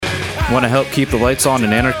Want to help keep the lights on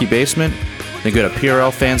in Anarchy Basement? Then go to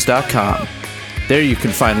PRLfans.com. There you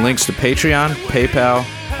can find links to Patreon, PayPal,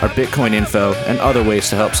 our Bitcoin info, and other ways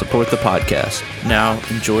to help support the podcast. Now,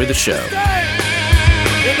 enjoy the show.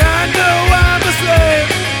 And I know I'm a slave.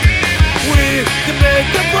 We can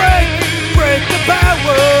make the break the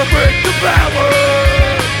power, break the power.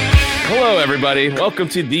 Hello, everybody. Welcome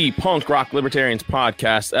to the Punk Rock Libertarians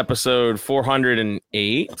Podcast, episode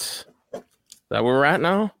 408. Is that where we're at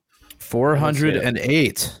now?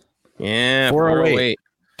 408. Yeah, 408.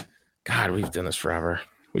 God, we've done this forever.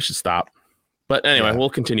 We should stop. But anyway, we'll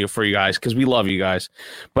continue for you guys because we love you guys.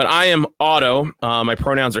 But I am Otto. My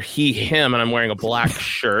pronouns are he, him, and I'm wearing a black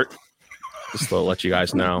shirt. Just to let you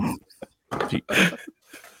guys know.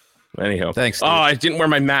 Anyhow. Thanks, Steve. Oh, I didn't wear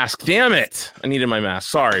my mask. Damn it. I needed my mask.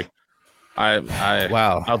 Sorry.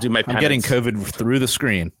 Wow. I'll do my penance. I'm getting COVID through the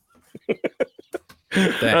screen.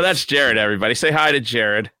 No, that's Jared, everybody. Say hi to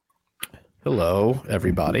Jared. Hello,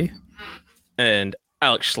 everybody. And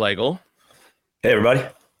Alex Schlegel. Hey, everybody.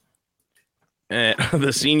 And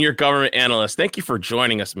the senior government analyst. Thank you for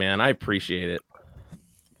joining us, man. I appreciate it.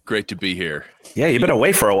 Great to be here. Yeah, you've been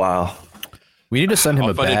away for a while. We need to send him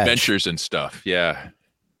a Fun badge. adventures and stuff. Yeah.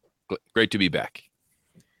 Great to be back.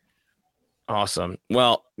 Awesome.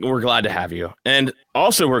 Well, we're glad to have you. And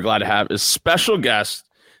also we're glad to have a special guest,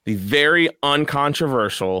 the very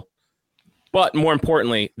uncontroversial, but more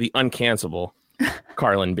importantly, the uncancelable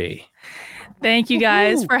Carlin B. Thank you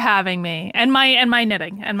guys for having me and my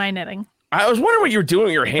knitting. I was wondering what you were doing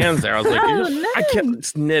with your hands there. I was like, No. I can't.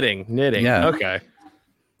 It's knitting. Yeah. Okay.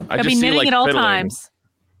 I'll be knitting at all times.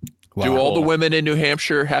 Wow. Do all the women in New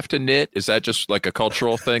Hampshire have to knit? Is that just like a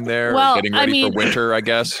cultural thing there? Well, Getting ready for winter, I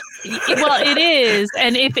guess. Well, it is.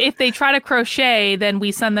 And if they try to crochet, then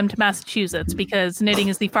we send them to Massachusetts because knitting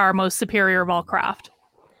is the far most superior of all craft.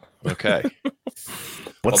 Okay.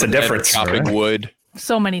 What's the difference? Chopping wood.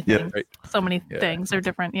 So many Yeah. things. So many things are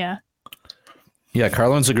different. Yeah. Yeah,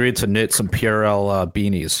 Carlin's agreed to knit some PRL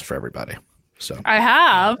beanies for everybody. So I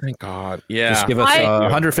have. Thank God. Yeah. just give us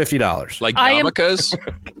 $150. Like I am- yarmulkes?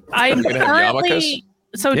 I'm You're gonna have currently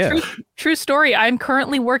so Yeah. true story. I'm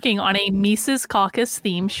currently working on a Mises Caucus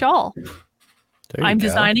themed shawl. There you I'm go.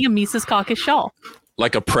 designing a Mises Caucus shawl.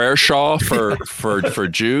 Like a prayer shawl for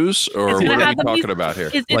Jews? Or It's what gonna are we have the talking Mises- about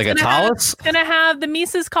here? It's Like a gonna have- tallis? It's gonna have the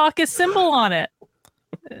Mises Caucus symbol on it.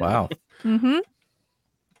 Wow. Mm-hmm.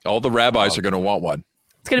 All the rabbis are going to want one.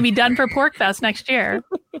 It's gonna be done for Pork Fest next year.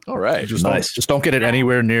 All right. Just don't get it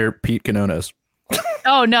anywhere near Pete Canona's.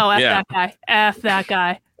 Oh no, F Yeah. that guy. F that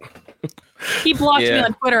guy. He blocked me Yeah.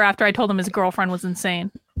 on Twitter after I told him his girlfriend was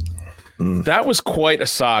insane. That was quite a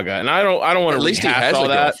saga. And I don't want At to least he rehash has all a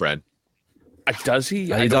that. girlfriend. Does he?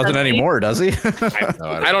 He doesn't anymore, does he?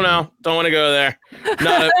 I don't know. Don't want to go there.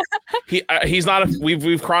 No, he's not.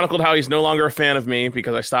 We've chronicled how he's no longer a fan of me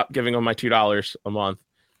because I stopped giving him my $2 a month.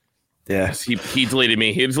 Yeah. He deleted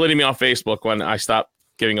me. He deleted me on Facebook when I stopped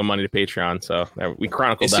giving him money to Patreon. So we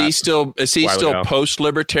chronicled Is that. he still while ago.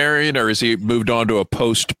 post-libertarian, or is he moved on to a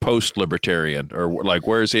post-libertarian, or like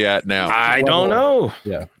where is he at now? I don't know.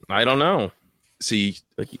 Yeah. I don't know. See,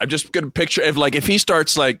 I'm just gonna picture if he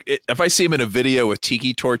starts if I see him in a video with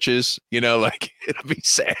tiki torches, it'll be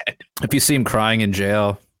sad. If you see him crying in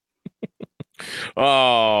jail,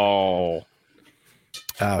 Oh,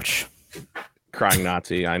 ouch. crying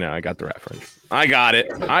Nazi. I know. I got the reference. I got it.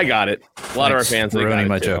 A lot of our Thanks fans for they got ruining it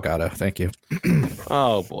my too. joke, Otto. Thank you.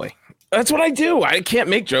 Oh boy, that's what I do. I can't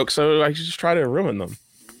make jokes, so I just try to ruin them.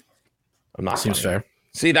 I'm not. Seems funny. fair.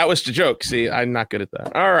 See, that was the joke. See, I'm not good at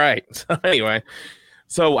that. All right. So anyway,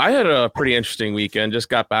 so I had a pretty interesting weekend. Just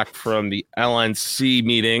got back from the LNC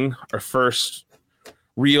meeting, our first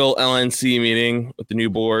real LNC meeting with the new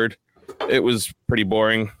board. It was pretty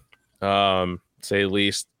boring, say the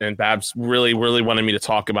least. And Babs really, really wanted me to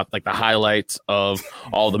talk about like the highlights of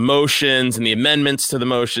all the motions and the amendments to the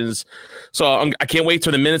motions. So I can't wait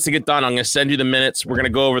for the minutes to get done. I'm going to send you the minutes. We're going to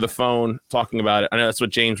go over the phone talking about it. I know that's what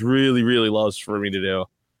James really, really loves for me to do.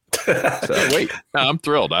 So wait, no, I'm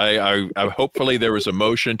thrilled. I hopefully there was a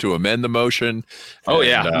motion to amend the motion. Oh, And,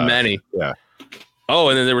 yeah, many. yeah. Oh,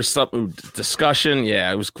 and then there was some discussion.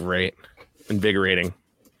 Yeah, it was great. Invigorating.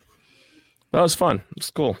 That was fun. It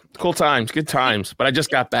was cool. Cool times. Good times. But I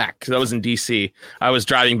just got back because I was in D.C. I was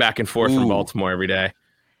driving back and forth from Ooh. Baltimore every day.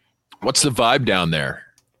 What's the vibe down there?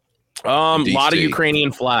 A lot of DC.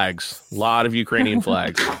 Ukrainian flags.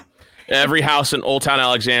 Every house in Old Town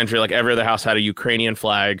Alexandria, like every other house, had a Ukrainian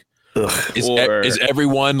flag. Ugh. Is Or-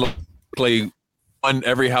 everyone play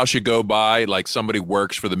every house you go by, like somebody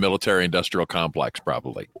works for the military industrial complex,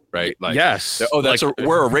 probably, right? Like, Yes. oh,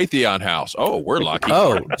 we're a Raytheon house. Oh, we're lucky.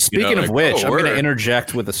 Oh, speaking of like, which, I'm going to we're-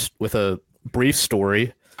 interject with a brief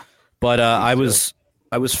story. But I was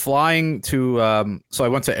flying to so I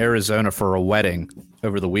went to Arizona for a wedding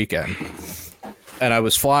over the weekend, and I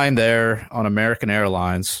was flying there on American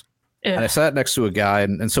Airlines, and I sat next to a guy,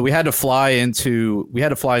 and so we had to fly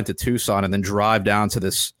into Tucson and then drive down to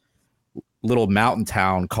this little mountain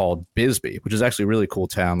town called Bisbee, which is actually a really cool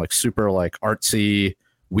town, like super like artsy,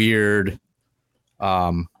 weird,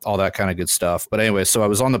 all that kind of good stuff. But anyway, so I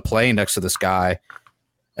was on the plane next to this guy,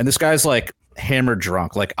 and this guy's like hammered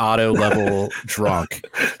drunk, like auto level drunk,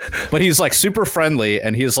 but he's like super friendly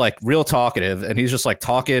and he's like real talkative, and he's just like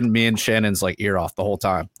talking me and Shannon's like ear off the whole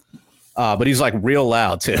time. But he's like real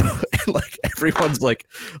loud too. Like everyone's like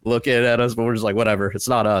looking at us, but we're just like, whatever, it's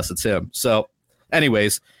not us, it's him. So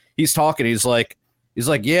anyways, he's talking. He's like,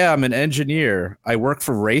 yeah, I'm an engineer. I work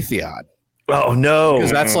for Raytheon. Oh no,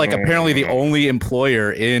 Because that's like apparently the only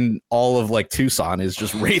employer in all of like Tucson is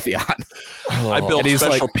just Raytheon. I built And he's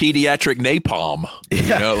special pediatric napalm.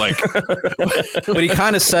 You know, like But he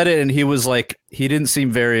kind of said it, and he was like, he didn't seem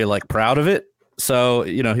very like proud of it. So,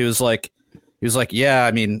 you know, he was like, yeah,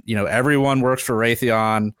 I mean, you know, everyone works for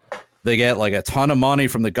Raytheon. They get like a ton of money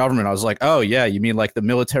from the government. I was like, oh yeah, you mean like the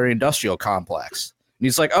military industrial complex? And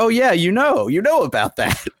he's like, oh yeah, you know about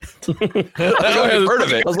that. I've heard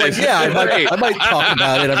of it. I was like, yeah, I might talk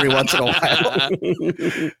about it every once in a while.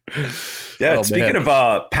 Yeah, Oh, speaking man.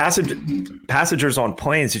 of passengers on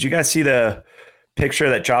planes, did you guys see the picture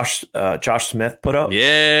that Josh Smith put up?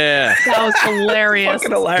 Yeah. That was hilarious.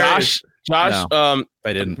 Fucking hilarious. Josh, I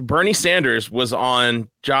didn't. Bernie Sanders was on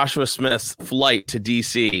Joshua Smith's flight to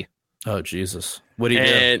DC, Oh Jesus, what do you do?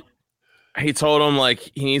 and he told him like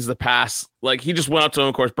he needs the pass. Like he just went up to him.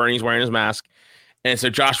 Of course, Bernie's wearing his mask, and so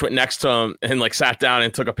Josh went next to him and like sat down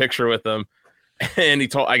and took a picture with him. And he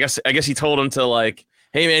told, I guess he told him to like,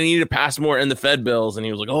 hey man, you need to pass more in the Fed bills. And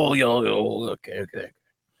he was like, oh yo, okay.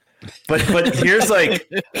 But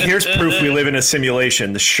here's proof we live in a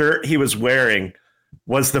simulation. The shirt he was wearing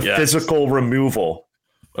was the Yes. physical removal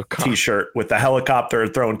A T-shirt with the helicopter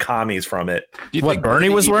throwing commies from it. Do you What, think Bernie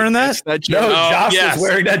was even wearing that? gets that No, joke? Josh yes. was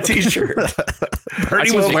wearing that T-shirt.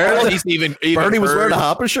 Bernie I was think wearing he's even Bernie was wearing a heard-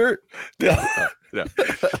 Hopper shirt.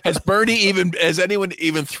 Has anyone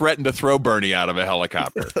even threatened to throw Bernie out of a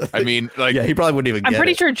helicopter? I mean, like, Yeah, he probably wouldn't even. I'm get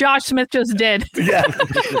pretty it. sure Josh Smith just did. Yeah.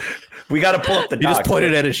 We got to pull up the He just doc.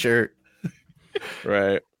 pointed at his shirt.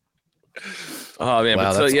 Right. Oh man, Wow,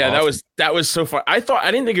 but so that's yeah, awesome. that was so fun. I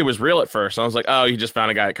didn't think it was real at first. I was like, oh, you just found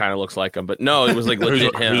a guy that kind of looks like him, but no, it was like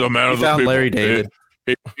legit him. he's a man He of the found people. Larry David.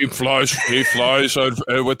 He flies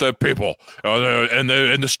with the people in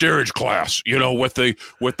the steerage class, you know, with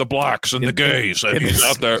the blacks and the gays, and he's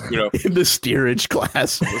out there, you know. In the steerage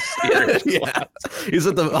class. Yeah, he's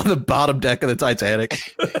on the bottom deck of the Titanic.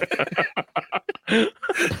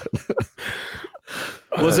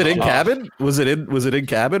 Was it in cabin? Was it in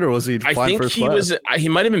cabin, or was he I flying think first he class? was. He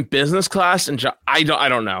might have been business class, and I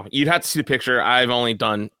don't know. You'd have to see the picture. I've only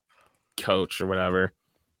done coach or whatever.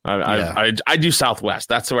 I do Southwest.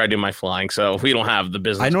 That's where I do my flying. So we don't have the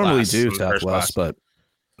business. I normally class do and first Southwest, class.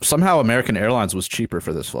 but somehow American Airlines was cheaper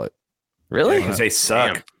for this flight. Really? Because they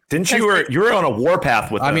suck. Damn. Didn't you were on a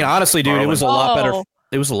warpath with I them, mean, honestly, dude, it was a lot better. Oh.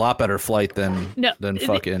 It was a lot better flight than No,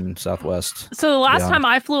 fucking Southwest. So the last Yeah. time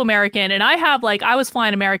I flew American, and I was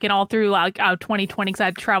flying American all through like 2020 because I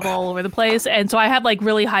had to travel all over the place, and so I had like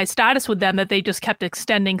really high status with them that they just kept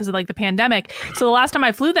extending because of like the pandemic. So the last time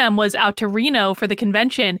I flew them was out to Reno for the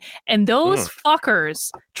convention, and those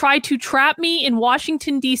fuckers tried to trap me in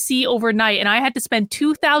Washington D.C. overnight, and I had to spend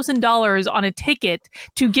 $2,000 on a ticket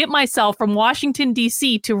to get myself from Washington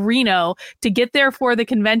D.C. to Reno to get there for the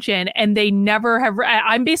convention, and they never have.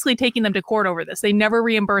 I'm basically taking them to court over this. They never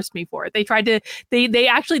reimbursed me for it. They tried to.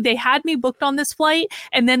 They had me booked on this flight,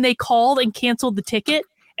 and then they called and canceled the ticket.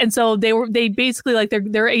 And so they basically like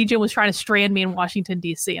their agent was trying to strand me in Washington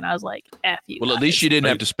D.C. and I was like, "F you." Well, at guys." least you didn't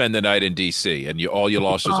have to spend the night in D.C. and all you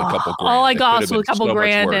lost was a couple grand. All I It got could was have a been couple so much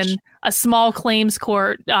grand worse. and a small claims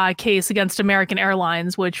court case against American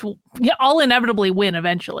Airlines, which I'll inevitably win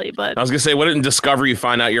eventually. But I was gonna say, what in Discover you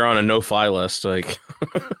find out you're on a no-fly list? Like,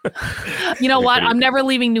 you know what? I'm never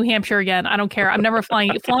leaving New Hampshire again. I don't care. I'm never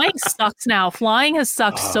flying. Flying sucks now. Flying has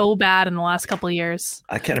sucked so bad in the last couple of years.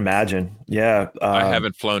 I can imagine. Yeah. I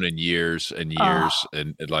haven't flown in years and years,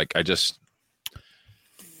 and like I just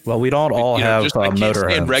Well, we don't all you know, have just, I can't stand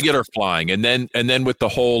motorhomes. regular flying, and then with the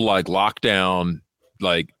whole like lockdown,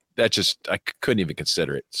 like that just I couldn't even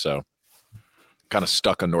consider it. So kind of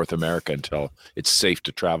stuck on North America until it's safe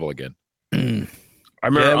to travel again. I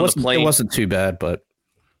remember Yeah, on the plane. it wasn't too bad, but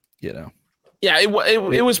you know. Yeah, it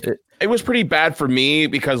was pretty bad for me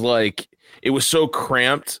because like it was so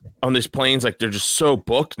cramped on these planes. Like they're just so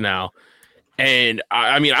booked now. And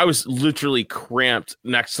I mean, I was literally cramped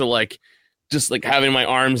next to like just like having my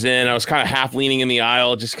arms in. I was kind of half leaning in the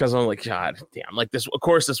aisle just because I'm like, God damn, like this. Of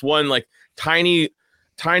course, this one like tiny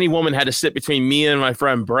woman had to sit between me and my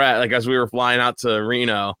friend Brett, like as we were flying out to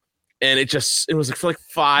Reno. And it was like for like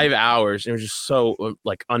 5 hours. It was just so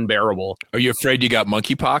like unbearable. Are you afraid you got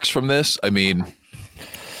monkeypox from this? I mean,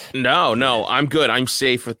 no, I'm good. I'm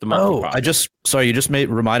safe with the monkeypox. You just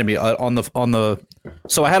reminded me on the.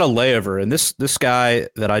 So I had a layover, and this guy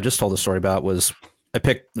that I just told the story about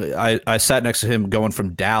I sat next to him going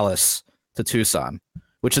from Dallas to Tucson,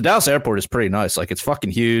 which the Dallas airport is pretty nice. Like it's fucking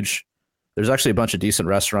huge. There's actually a bunch of decent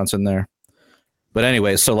restaurants in there. But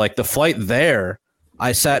anyway, so like the flight there,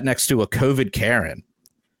 I sat next to a COVID Karen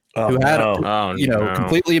who had,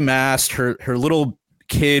 completely masked. Her little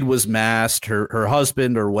kid was masked. Her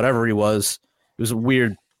husband or whatever he was, it was a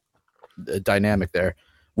weird dynamic there,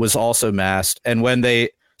 was also masked. And when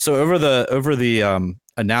over the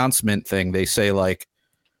announcement thing, they say like,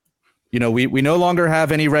 we no longer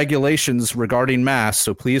have any regulations regarding masks,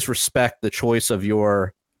 so please respect the choice of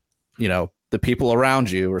your, the people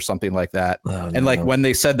around you or something like that. And like when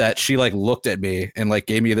they said that, she like looked at me and like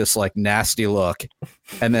gave me this like nasty look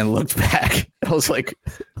and then looked back. I was like,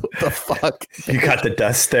 what the fuck? You got the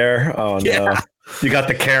death stare? Oh no. You got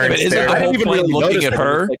the Karen stare. I didn't even really looking at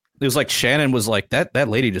her. It was like Shannon was like, that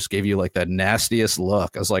lady just gave you like that nastiest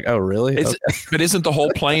look. I was like, oh really? Okay. But isn't the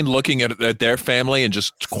whole plane looking at their family and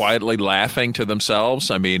just quietly laughing to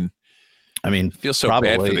themselves? I mean, it feels so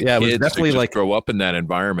bad for the kids. It was definitely to like grow up in that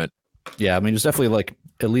environment. Yeah, it's definitely like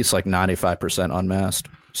at least like 95% unmasked.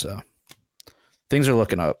 So things are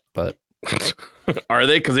looking up, but are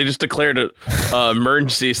they? Because they just declared a state of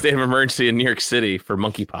emergency in New York City for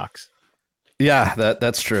monkeypox. Yeah,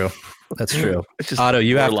 that's true. That's true. Otto,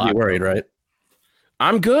 you have to be worried, right?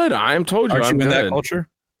 I'm good. I'm told you. Aren't I'm you in good. that culture?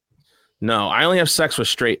 No, I only have sex with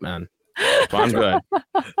straight men. So I'm good.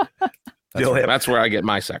 That's where I get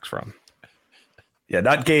my sex from. Yeah,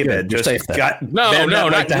 not gay men. Just got men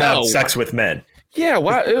that like to have sex with men. Yeah,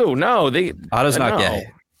 what? Ew, no. Otto's not gay.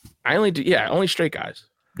 I only do. Yeah, only straight guys.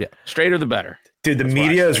 Yeah, straighter the better. Dude, the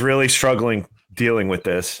media is really struggling dealing with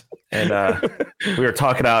this, and we were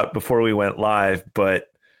talking about before we went live, but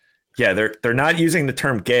yeah, they're not using the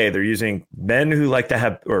term gay. They're using men who like to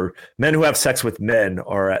have, or men who have sex with men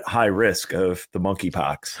are at high risk of the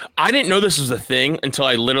monkeypox. I didn't know this was a thing until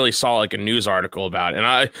I literally saw like a news article about it. And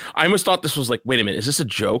I almost thought this was like, wait a minute, is this a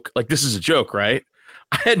joke? Like this is a joke, right?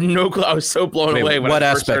 I had no clue. I was so blown away. What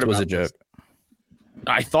aspect was a joke?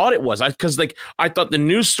 I thought it was. I thought the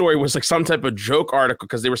news story was like some type of joke article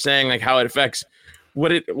because they were saying like how it affects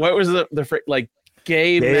what was the like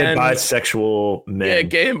gay men and bisexual men. Yeah,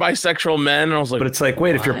 gay and bisexual men. And I was like, but it's like,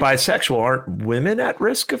 wait, if you're bisexual, aren't women at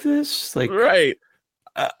risk of this? Like, right.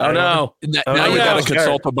 I don't know. Now you got to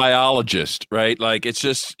consult a biologist, right? Like it's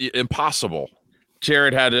just impossible.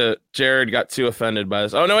 Jared got too offended by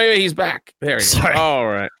this. Oh no, wait, he's back. There he is. All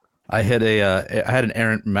right. I had an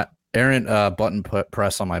errant button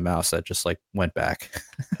press on my mouse that just like went back.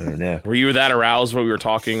 I don't know. Were you that aroused when we were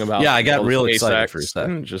talking about? Yeah, I got real excited for a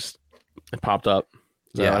second. Just it popped up.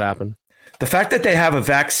 Is that what happened? The fact that they have a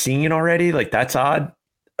vaccine already, like that's odd.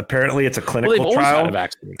 Apparently, it's a clinical trial.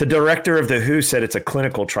 The director of the WHO said it's a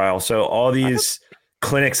clinical trial. So all these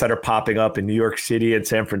clinics that are popping up in New York City and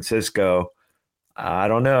San Francisco, I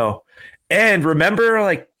don't know. And remember,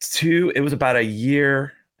 it was about a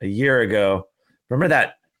year ago. Remember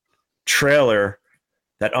that trailer,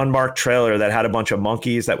 that unmarked trailer that had a bunch of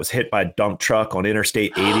monkeys that was hit by a dump truck on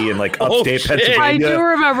Interstate 80 in upstate Pennsylvania? I do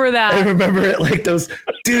remember that. I remember it like those.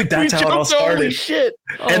 Dude, that's how it all started. Holy shit.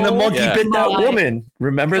 And the monkey bit that woman.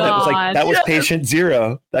 Remember that was patient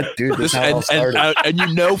zero. That dude. That's how it all started. And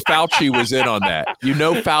Fauci was in on that.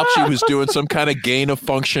 Fauci was doing some kind of gain of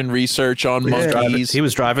function research on monkeys. He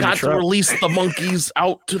was driving a truck. To release the monkeys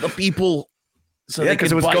out to the people. So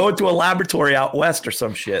because it was going to a laboratory out west or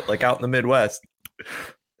some shit, like out in the Midwest.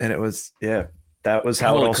 And it was, that was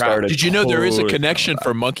how it all started. Did you know there is a connection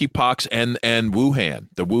for monkeypox and Wuhan?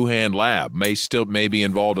 The Wuhan lab may be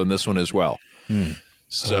involved in this one as well.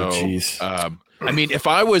 So, if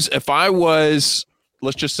I was,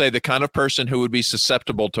 let's just say the kind of person who would be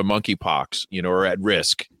susceptible to monkeypox, or at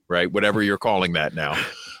risk, right? Whatever you're calling that now.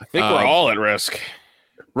 I think we're all at risk.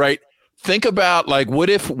 Right. Think about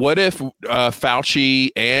what if Fauci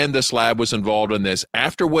and this lab was involved in this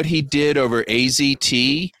after what he did over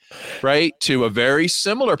AZT, right, to a very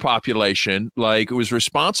similar population, like it was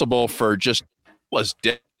responsible for just countless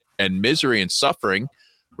deaths and misery and suffering,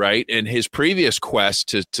 right? In his previous quest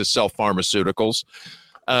to sell pharmaceuticals.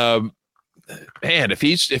 Man, if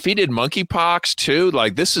he did monkeypox too,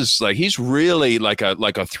 like this is like he's really like a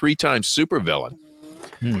 3-time supervillain.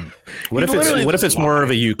 What if it's more of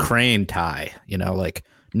a Ukraine tie? You know, like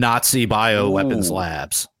Nazi bioweapons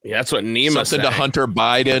labs. Yeah, that's what Nima said. To Hunter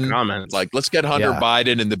Biden. Like, let's get Hunter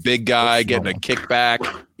Biden and the big guy getting a kickback.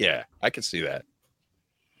 Yeah, I can see that.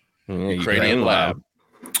 Ukrainian lab.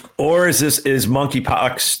 Or is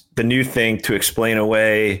monkeypox the new thing to explain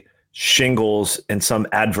away shingles and some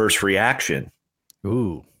adverse reaction?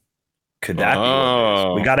 Ooh, could that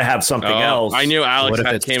be? We got to have something else. I knew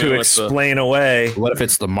Alex came to explain away. What if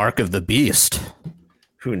it's the mark of the beast?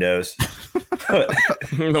 Who knows?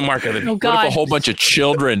 The mark of the beast. Oh, God. What if a whole bunch of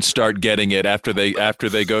children start getting it after they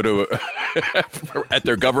go to at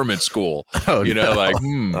their government school?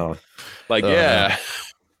 Yeah.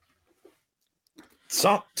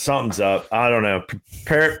 Something's up. I don't know.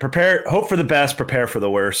 Prepare. Hope for the best. Prepare for the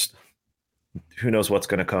worst. Who knows what's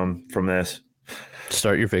going to come from this?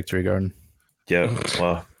 Start your victory garden. Yeah.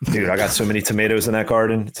 Well, dude, I got so many tomatoes in that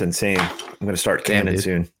garden. It's insane. I'm going to start canning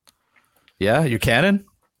soon. Yeah, you're canning?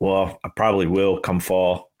 Well, I probably will come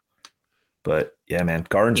fall. But yeah, man,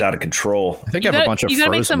 garden's out of control. I think I have a bunch of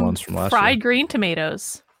frozen ones from last year. Fried green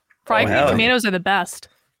tomatoes. Fried green tomatoes are the best.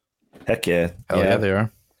 Heck yeah. Yeah, they are.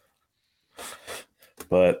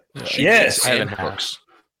 But yes.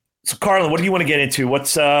 So Carlin, what do you want to get into?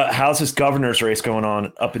 How's this governor's race going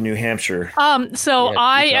on up in New Hampshire?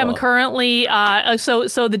 I am currently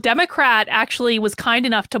so the Democrat actually was kind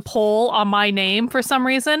enough to poll on my name for some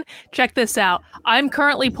reason. Check this out. I'm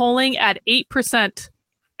currently polling at 8%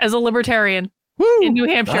 as a libertarian in New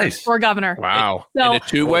Hampshire for governor. Wow. So, in a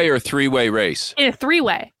 2-way or 3-way race? In a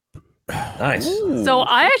 3-way. Nice. So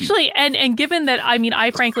I actually, and given that, I mean,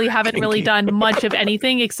 I frankly haven't really done much of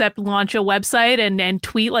anything except launch a website and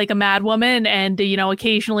tweet like a madwoman and,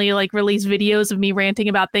 occasionally like release videos of me ranting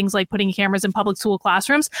about things like putting cameras in public school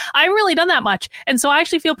classrooms. I haven't really done that much. And so I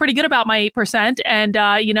actually feel pretty good about my 8%. And,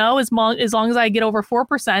 as long as I get over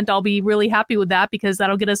 4%, I'll be really happy with that because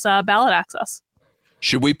that'll get us ballot access.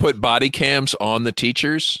 Should we put body cams on the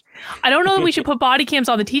teachers? I don't know that we should put body cams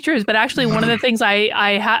on the teachers, but actually one of the things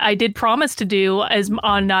I did promise to do as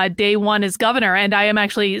on day one as governor, and I am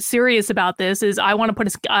actually serious about this, is I want to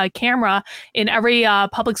put a camera in every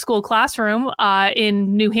public school classroom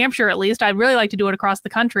in New Hampshire, at least. I'd really like to do it across the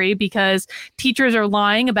country because teachers are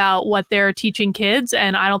lying about what they're teaching kids,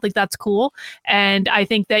 and I don't think that's cool. And I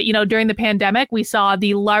think that, during the pandemic, we saw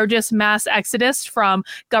the largest mass exodus from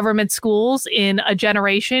government schools in a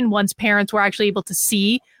generation once parents were actually able to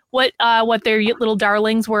see what their little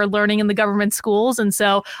darlings were learning in the government schools. And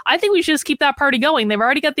so I think we should just keep that party going. They've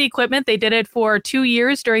already got the equipment. They did it for 2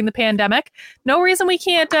 years during the pandemic. No reason we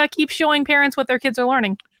can't keep showing parents what their kids are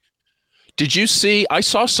learning. Did you see, I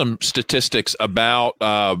saw some statistics about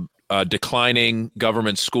declining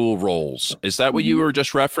government school rolls. Is that what you were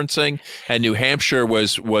just referencing? And New Hampshire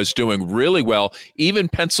was doing really well. Even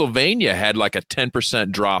Pennsylvania had like a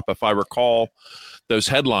 10% drop, if I recall those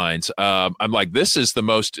headlines. I'm like, this is the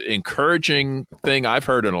most encouraging thing I've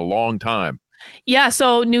heard in a long time. Yeah,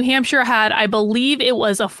 so New Hampshire had, I believe it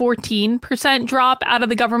was a 14% drop out of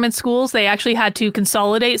the government schools. They actually had to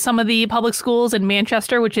consolidate some of the public schools in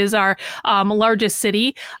Manchester, which is our largest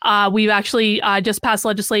city. We've actually just passed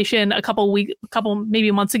legislation a couple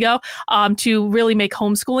maybe months ago to really make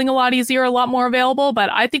homeschooling a lot easier, a lot more available.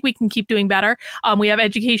 But I think we can keep doing better. We have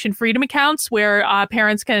education freedom accounts where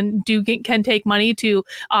parents can take money to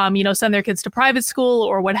send their kids to private school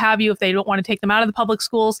or what have you if they don't want to take them out of the public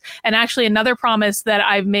schools. And actually another promise that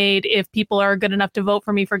I've made if people are good enough to vote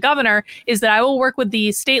for me for governor is that I will work with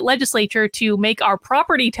the state legislature to make our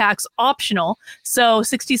property tax optional. So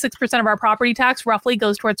 66% of our property tax roughly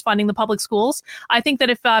goes towards funding the public schools. I think that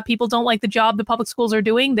if people don't like the job the public schools are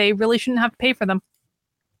doing, they really shouldn't have to pay for them.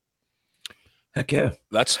 Heck yeah.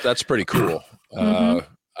 That's pretty cool.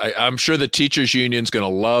 I'm sure the teachers union's going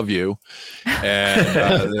to love you. And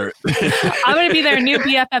I'm going to be their new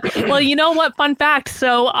BFF. Well, you know what? Fun fact.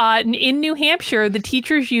 So in New Hampshire, the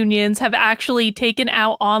teachers unions have actually taken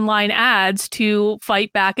out online ads to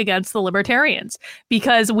fight back against the libertarians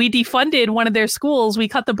because we defunded one of their schools. We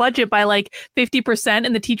cut the budget by like 50%.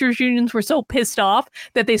 And the teachers unions were so pissed off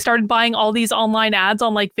that they started buying all these online ads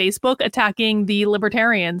on like Facebook attacking the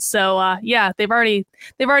libertarians. So yeah, they've already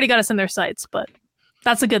got us in their sights, but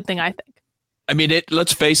that's a good thing, I think. I mean,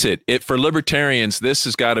 let's face it, for libertarians, this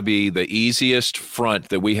has got to be the easiest front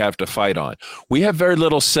that we have to fight on. We have very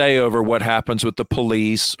little say over what happens with the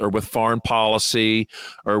police or with foreign policy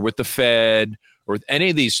or with the Fed or with any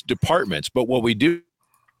of these departments. But what we do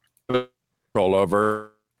control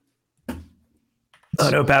over. Oh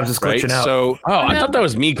no, Babs is glitching out. So, I thought that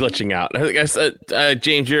was me glitching out. I guess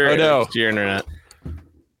James, your internet.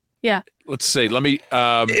 Yeah. Let's see. Let me.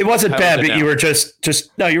 It wasn't bad, but you were just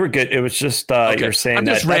no, you were good. It was just you were saying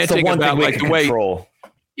that's the one thing we can control.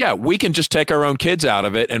 Yeah, we can just take our own kids out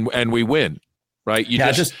of it, and we win, right?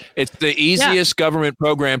 It's the easiest government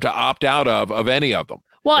program to opt out of any of them.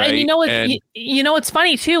 Well, right? and you know what's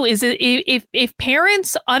funny too is that if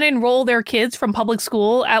parents unenroll their kids from public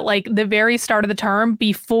school at like the very start of the term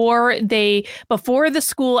before the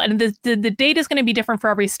school, and the date is going to be different for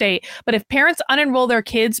every state, but if parents unenroll their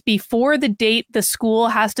kids before the date the school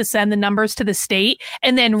has to send the numbers to the state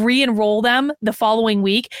and then re-enroll them the following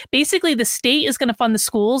week, basically the state is going to fund the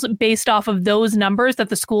schools based off of those numbers that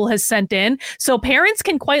the school has sent in. So parents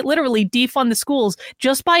can quite literally defund the schools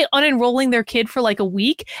just by unenrolling their kid for like a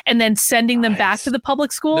week and then sending them back to the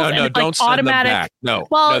public schools. No, don't send them back. No,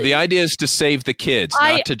 the idea is to save the kids,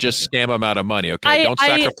 not to just scam them out of money. Okay, don't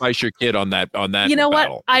sacrifice your kid on that. You know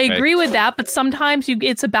battle, what? I agree with that, but sometimes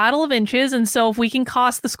it's a battle of inches, and so if we can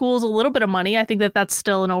cost the schools a little bit of money, I think that's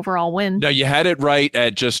still an overall win. No, you had it right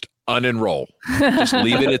at just unenroll. Just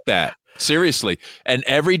leave it at that. Seriously. And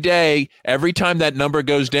every day, every time that number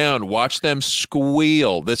goes down, watch them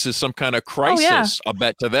squeal. This is some kind of crisis, I'll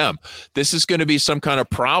bet to them. This is going to be some kind of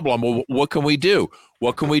problem. Well, what can we do?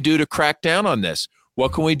 What can we do to crack down on this?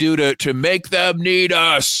 What can we do to make them need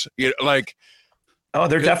us? They're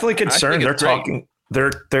definitely concerned. They're talking.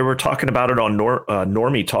 They were talking about it on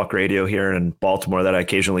Normie Talk Radio here in Baltimore that I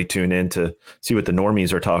occasionally tune in to see what the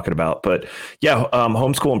normies are talking about. But yeah,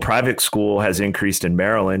 homeschool and private school has increased in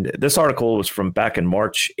Maryland. This article was from back in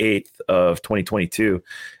March 8th of 2022.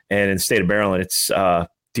 And in the state of Maryland, it's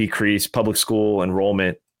decreased. Public school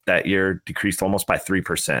enrollment that year decreased almost by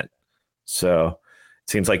 3%. So it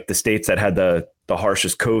seems like the states that had the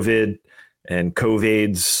harshest COVID and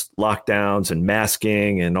COVID's lockdowns and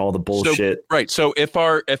masking and all the bullshit. So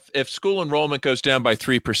if school enrollment goes down by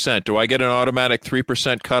 3%, do I get an automatic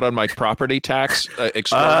 3% cut on my property tax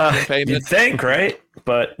payment? You'd think, right?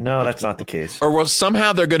 But no, that's not the case. Or well,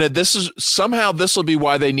 somehow this will be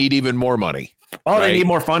why they need even more money. Oh, right? They need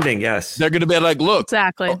more funding. Yes. They're going to be like, look,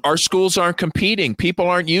 exactly. Our schools aren't competing. People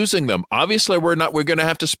aren't using them. Obviously we're going to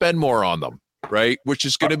have to spend more on them. Right. Which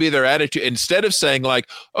is going to be their attitude. Instead of saying like,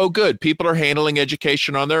 oh, good, people are handling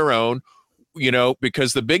education on their own,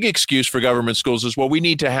 because the big excuse for government schools is, well, we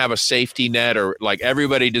need to have a safety net, or like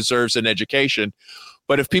everybody deserves an education.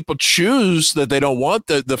 But if people choose that they don't want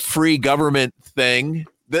the free government thing,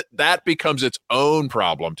 that becomes its own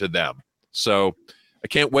problem to them. So I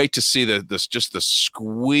can't wait to see the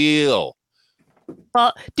squeal.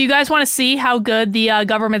 Well, do you guys want to see how good the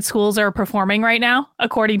government schools are performing right now,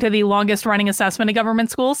 according to the longest running assessment of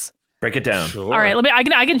government schools? Break it down. Sure. All right,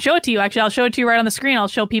 I can show it to you. Actually, I'll show it to you right on the screen. I'll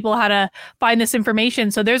show people how to find this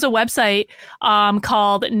information. So there's a website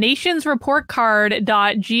called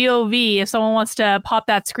nationsreportcard.gov. If someone wants to pop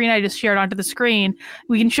that screen I just shared onto the screen,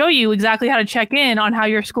 we can show you exactly how to check in on how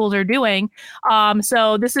your schools are doing.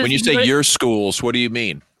 So this is when you say your schools, what do you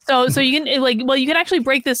mean? So you can you can actually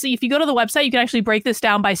break this. If you go to the website, you can actually break this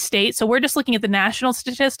down by state. So we're just looking at the national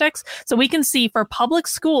statistics. So we can see for public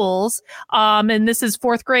schools, and this is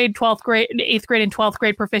 4th grade, 12th grade, 8th grade, and 12th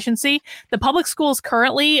grade proficiency. The public schools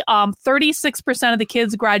currently, 36% of the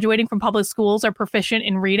kids graduating from public schools are proficient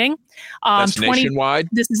in reading. That's nationwide?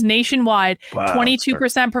 This is nationwide. Wow,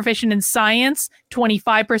 22% proficient in science,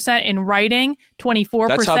 25% in writing, 24%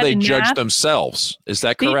 That's how they in judge math. themselves. Is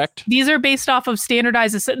that correct? These are based off of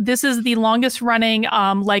standardized. This is the longest running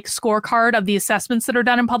scorecard of the assessments that are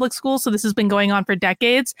done in public schools. So this has been going on for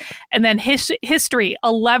decades. And then history,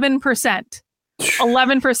 11%.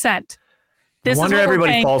 11%. I wonder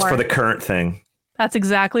everybody falls for the current thing. That's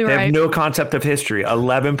exactly right. They have no concept of history.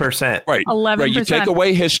 11%. Right. 11%. Right. You take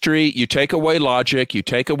away history, you take away logic, you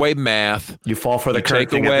take away math. You fall for the current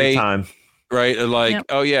thing every time. Right. Like, yep.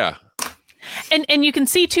 Oh, yeah. And you can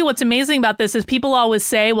see, too, what's amazing about this is people always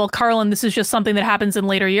say, well, Carlin, this is just something that happens in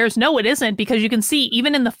later years. No, it isn't, because you can see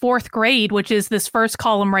even in the 4th grade, which is this first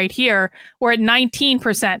column right here, we're at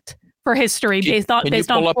 19% for history based on Can you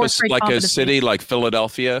pull up a city like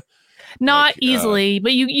Philadelphia? Not easily,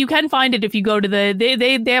 but you can find it if you go to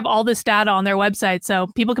they have all this data on their website, so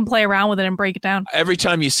people can play around with it and break it down. Every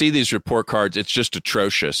time you see these report cards, it's just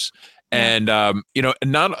atrocious. And,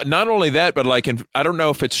 not only that, but I don't know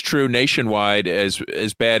if it's true nationwide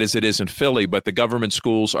as bad as it is in Philly, but the government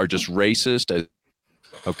schools are just racist.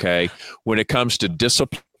 Okay. When it comes to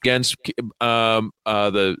discipline, against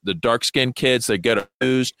the dark skinned kids. They get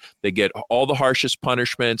abused. They get all the harshest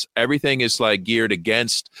punishments. Everything is like geared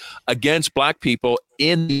against black people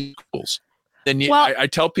in the schools. Then I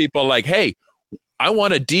tell people like, hey, I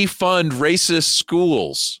want to defund racist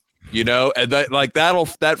schools, you know, and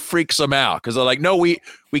that freaks them out because they're like, no, we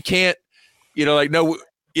can't, you know, like, no,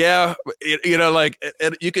 yeah, you know, like,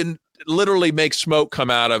 and you can literally make smoke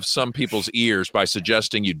come out of some people's ears by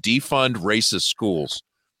suggesting you defund racist schools.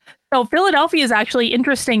 So Philadelphia is actually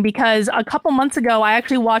interesting because a couple months ago, I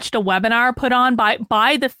actually watched a webinar put on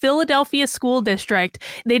by the Philadelphia School District.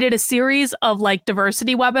 They did a series of like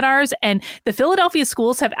diversity webinars, and the Philadelphia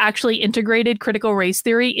schools have actually integrated critical race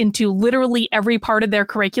theory into literally every part of their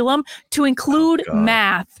curriculum to include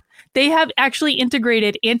math. They have actually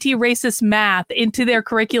integrated anti-racist math into their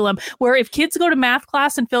curriculum, where if kids go to math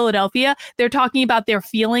class in Philadelphia, they're talking about their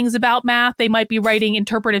feelings about math. They might be writing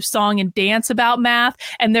interpretive song and dance about math.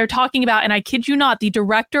 And they're talking about, and I kid you not, the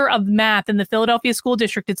director of math in the Philadelphia School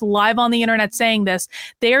District, it's live on the internet saying this,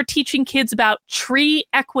 they are teaching kids about tree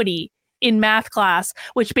equity in math class,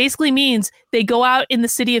 which basically means they go out in the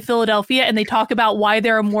city of Philadelphia and they talk about why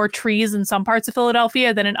there are more trees in some parts of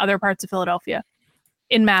Philadelphia than in other parts of Philadelphia.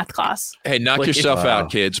 In math class. Hey, knock yourself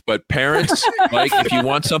out, kids. But parents, like, if you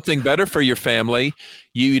want something better for your family,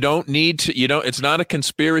 you don't need to. It's not a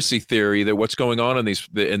conspiracy theory that what's going on in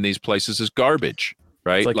these places is garbage,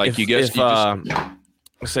 right? Like one of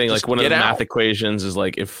the math equations is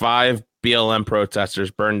like if 5 BLM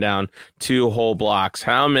protesters burn down 2 whole blocks,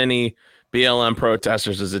 how many BLM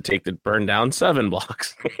protesters does it take to burn down 7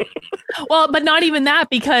 blocks? Well, but not even that,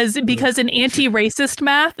 because in anti-racist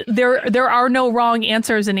math, there are no wrong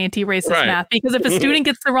answers in anti-racist math. Because if a student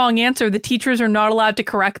gets the wrong answer, the teachers are not allowed to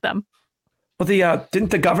correct them. Well,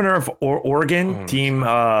 didn't the governor of Oregon deem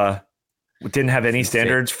didn't have any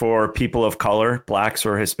standards for people of color, blacks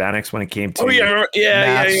or Hispanics, when it came to math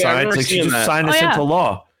science? Like, she just signed this into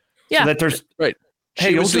law. Yeah, so that there's right.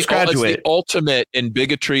 Hey, you'll just graduate. It's the ultimate in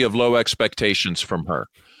bigotry of low expectations from her.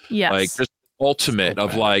 Yes. Like just ultimate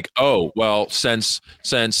of like, oh, well, since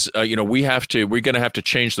we're going to have to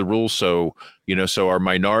change the rules. So our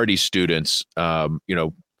minority students,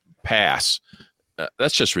 pass.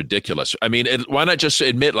 That's just ridiculous. I mean, why not just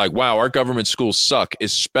admit like, wow, our government schools suck,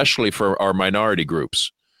 especially for our minority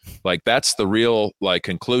groups. Like that's the real like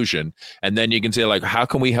conclusion. And then you can say like, how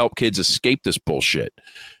can we help kids escape this bullshit?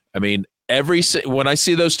 I mean, when I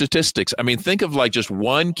see those statistics, I mean, think of like just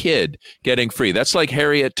one kid getting free. That's like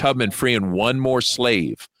Harriet Tubman freeing one more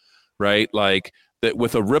slave, right? Like that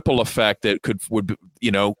with a ripple effect that would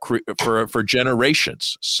for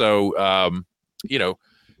generations. So, I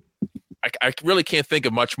really can't think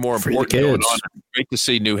of much more important going on. It's great to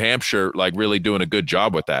see New Hampshire like really doing a good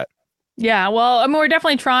job with that. Yeah, well, I mean, we're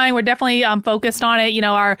definitely trying. We're definitely focused on it. You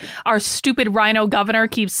know, our stupid rhino governor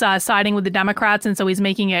keeps siding with the Democrats, and so he's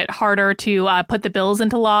making it harder to put the bills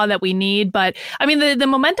into law that we need. But I mean, the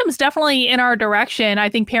momentum is definitely in our direction. I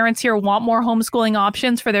think parents here want more homeschooling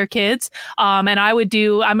options for their kids, and I'm going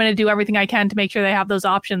to do everything I can to make sure they have those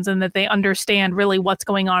options and that they understand really what's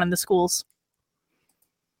going on in the schools.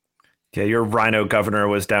 Yeah, your rhino governor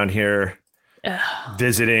was down here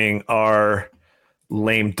visiting our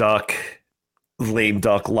lame duck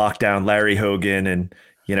lockdown Larry Hogan, and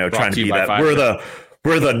trying to be that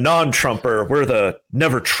we're the non-Trumper, we're the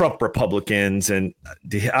never Trump Republicans, and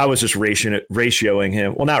I was just ratioing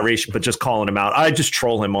him. Well, not ratio, but just calling him out. I just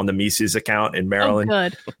troll him on the Mises account in Maryland. Oh,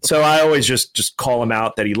 good. So I always just call him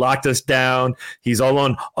out that he locked us down. He's all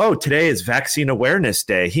on, today is Vaccine Awareness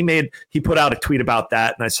Day. He put out a tweet about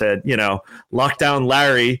that, and I said, lockdown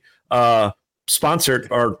Larry, sponsored,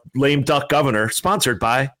 our lame duck governor, sponsored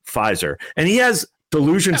by Pfizer. And he has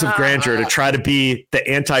delusions of grandeur to try to be the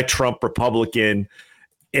anti-Trump Republican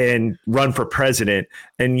and run for president.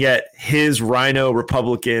 And yet his rhino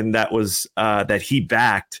Republican that he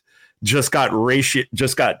backed just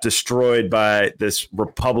got destroyed by this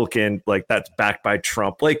Republican that's backed by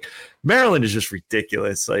Trump. Like, Maryland is just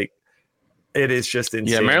ridiculous. Like, it is just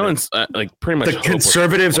insane. Yeah, Maryland's pretty much the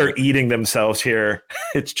conservatives are eating themselves here.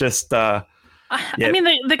 It's just I mean,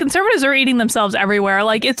 the conservatives are eating themselves everywhere.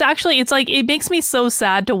 Like, it's like it makes me so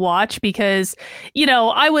sad to watch because,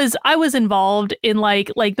 I was involved in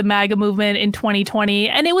like the MAGA movement in 2020,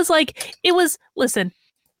 and listen,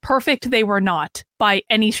 perfect they were not by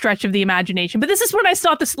any stretch of the imagination. But this is when I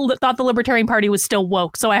thought the Libertarian Party was still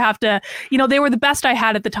woke. So I have to, they were the best I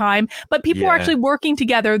had at the time. But people were actually working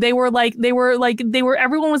together. Everyone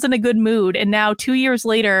was in a good mood. And now 2 years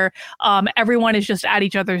later, everyone is just at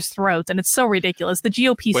each other's throats, and it's so ridiculous. The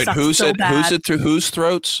GOP sucks so bad. Who's it through whose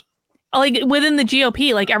throats? Like within the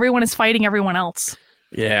GOP, like everyone is fighting everyone else.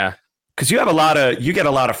 Yeah, because you get a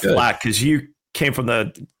lot of flack because you came from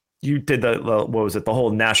you did the what was it, the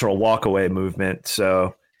whole national walkaway movement.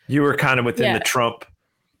 So you were kind of within the Trump.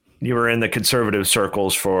 You were in the conservative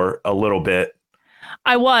circles for a little bit.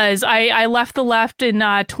 I was. I left the left in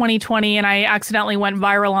 2020, and I accidentally went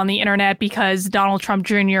viral on the internet because Donald Trump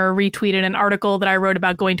Jr. retweeted an article that I wrote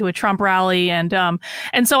about going to a Trump rally, and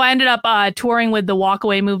so I ended up touring with the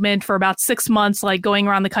Walkaway movement for about 6 months, like going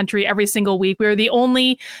around the country every single week. We were the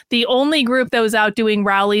only group that was out doing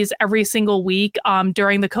rallies every single week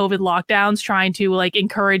during the COVID lockdowns, trying to like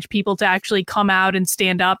encourage people to actually come out and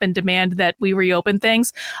stand up and demand that we reopen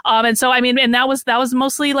things. And so I mean, and that was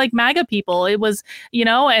mostly like MAGA people. It was.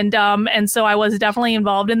 And so I was definitely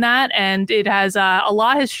involved in that, and it has a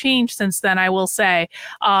lot has changed since then, I will say.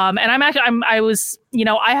 And I was,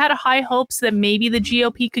 I had high hopes that maybe the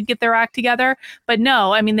GOP could get their act together, but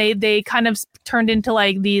no, I mean, they kind of turned into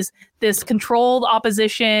like this controlled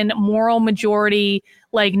opposition, moral majority,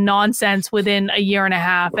 like nonsense within a year and a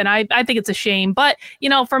half. And I think it's a shame. But,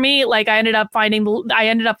 for me, like I ended up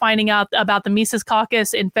finding out about the Mises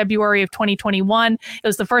Caucus in February of 2021. It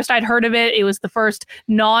was the first I'd heard of it. It was the first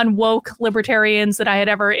non-woke libertarians that I had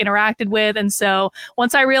ever interacted with. And so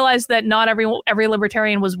once I realized that not every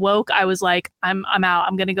libertarian was woke, I was like, I'm out.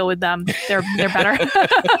 I'm going to go with them. They're better.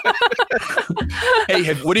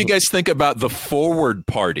 Hey, what do you guys think about the Forward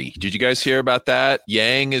Party? Did you guys hear about that?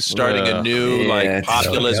 Yang is starting a new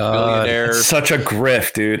populist billionaire. It's such a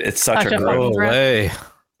grift, dude. It's such a grift. Way.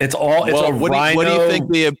 It's all. It's a rhino. What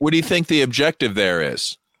do you think the objective there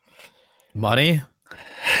is? Money.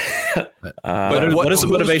 What is the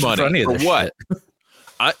motivation for any of this? What?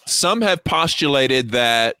 Some have postulated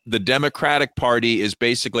that the Democratic Party is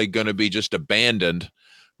basically going to be just abandoned,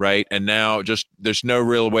 right? And now there's no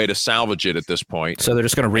real way to salvage it at this point. So they're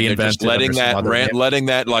just going to reinvent just letting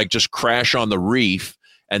that like just crash on the reef.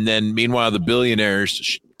 And then meanwhile, the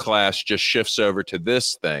billionaires class just shifts over to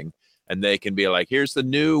this thing, and they can be like, here's the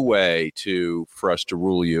new way for us to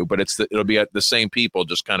rule you. But it'll be the same people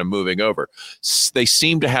just kind of moving over. They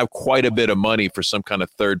seem to have quite a bit of money for some kind of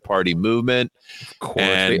third party movement. Of course,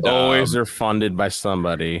 they always are funded by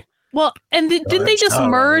somebody. Well, and didn't they just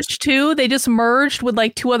merge too? They just merged with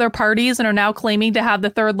like two other parties and are now claiming to have the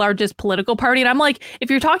third largest political party. And I'm like, if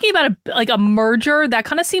you're talking about a merger, that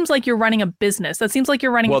kind of seems like you're running a business. That seems like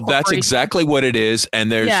you're running. Well, that's exactly what it is. And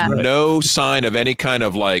there's no sign of any kind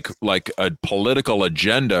of like a political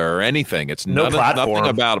agenda or anything. It's nothing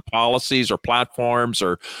about policies or platforms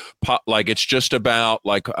or it's just about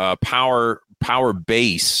like power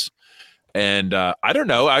base. And I don't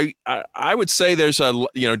know. I would say there's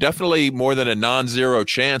definitely more than a non-zero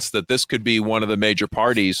chance that this could be one of the major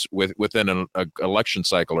parties within an election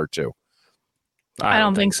cycle or two. I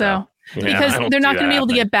don't think so. Because they're not going to be able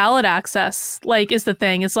to get ballot access. Like, is the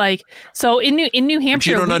thing. It's like, so in New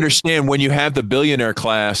Hampshire, but you don't understand when you have the billionaire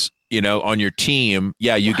class, on your team.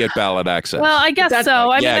 Yeah, you get ballot access. Well, I guess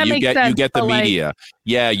so. I mean, that makes sense, you get the media.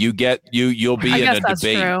 Yeah, you'll be in a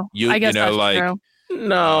debate. True. I guess that's true.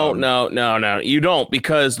 No, you don't,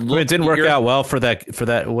 because it didn't work out well for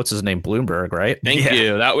that. What's his name? Bloomberg, right? Thank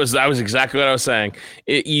you. That was exactly what I was saying.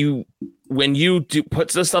 When you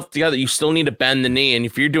put this stuff together, you still need to bend the knee. And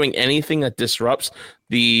if you're doing anything that disrupts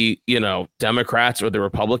the, Democrats or the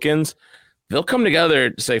Republicans, they'll come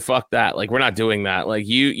together to say, fuck that. Like, we're not doing that. Like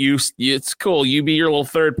it's cool. You be your little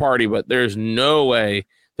third party, but there's no way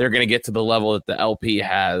they're going to get to the level that the LP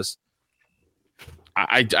has.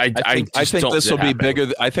 I think this will be bigger.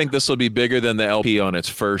 I think this will be bigger than the LP on its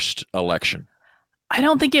first election. I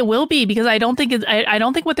don't think it will be, because I don't think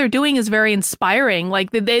what they're doing is very inspiring.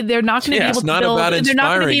 Like they're not going to be able to build. It's not about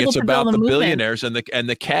inspiring. It's about the billionaires and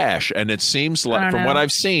the cash. And it seems like, from what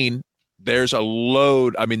I've seen, there's a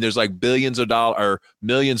load. I mean, there's like billions of dollars or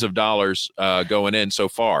millions of dollars going in so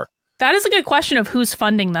far. That is a good question of who's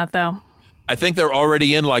funding that, though. I think they're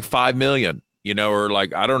already in like 5 million. Or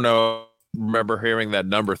like, I don't know. Remember hearing that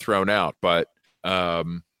number thrown out, but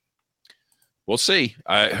we'll see.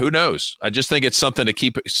 Who knows? I just think it's something to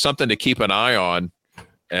keep an eye on,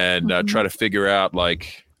 and try to figure out.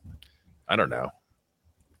 Like, I don't know,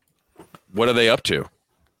 what are they up to?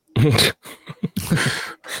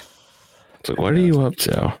 So what are you up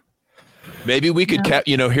to? Maybe we could,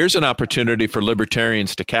 here's an opportunity for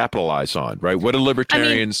libertarians to capitalize on. Right? What do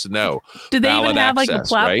libertarians know? Do they even have like a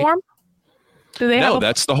platform? Right? No,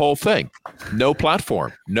 that's the whole thing. No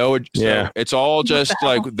platform. No. It's all just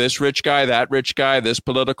like this rich guy, that rich guy, this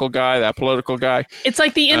political guy, that political guy. It's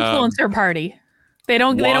like the influencer party. They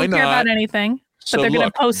don't care about anything, but they're going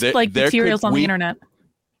to post materials on the internet.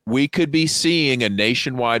 We could be seeing a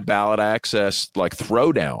nationwide ballot access like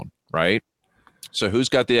throwdown, right? So who's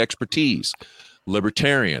got the expertise?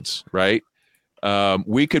 Libertarians, right?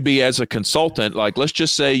 We could be, as a consultant, like, let's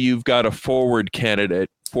just say you've got a forward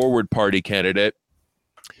party candidate.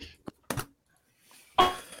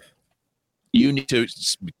 You need to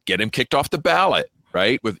get him kicked off the ballot,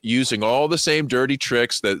 right? With using all the same dirty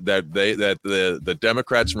tricks that the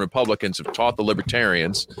Democrats and Republicans have taught the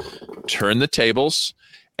Libertarians. Turn the tables,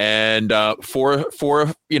 and for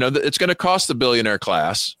it's going to cost the billionaire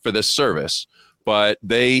class for this service, but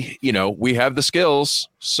we have the skills.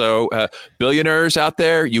 So billionaires out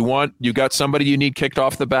there, you got somebody you need kicked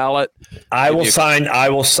off the ballot. I will sign.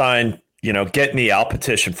 Get me. I'll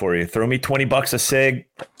petition for you. Throw me $20 a cig.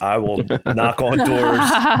 I will knock on doors.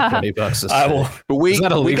 $20 a cig. I will. But we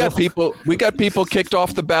got people kicked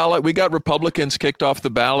off the ballot. We got Republicans kicked off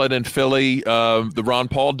the ballot in Philly. The Ron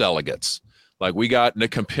Paul delegates. Like, we got in a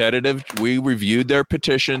competitive. We reviewed their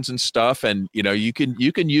petitions and stuff, and you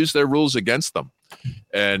can use their rules against them.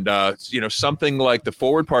 And something like the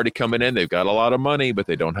Forward Party coming in, they've got a lot of money, but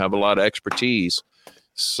they don't have a lot of expertise.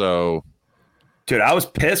 So. Dude, I was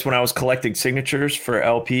pissed when I was collecting signatures for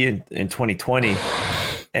LP in 2020,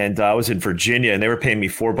 and I was in Virginia, and they were paying me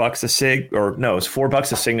 $4 a sig, or no, it was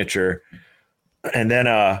 $4 a signature. And then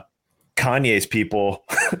Kanye's people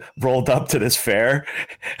rolled up to this fair,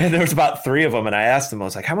 and there was about 3 of them, and I asked them, I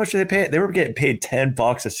was like, how much do they pay? They were getting paid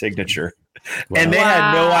 $10 a signature. Wow. And they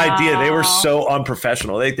had no idea. They were so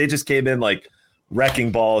unprofessional. They just came in like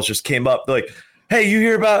wrecking balls, just came up like, hey, do you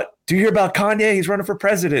hear about Kanye? He's running for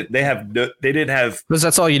president. They didn't have, because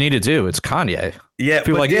that's all you need to do. It's Kanye. Yeah.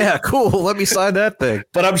 People yeah, cool. Let me sign that thing.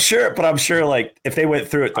 But I'm sure like if they went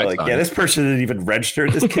through it, they're like, yeah, this person isn't even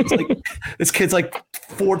registered. This kid's like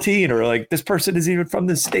 14, or like this person isn't even from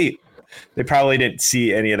this state. They probably didn't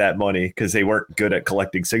see any of that money because they weren't good at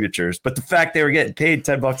collecting signatures. But the fact they were getting paid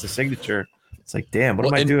 $10 a signature, it's like, damn, what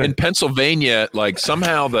am I doing? In Pennsylvania, like,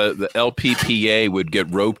 somehow the LPPA would get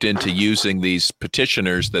roped into using these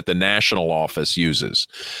petitioners that the national office uses.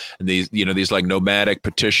 And these like nomadic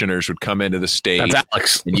petitioners would come into the state. That's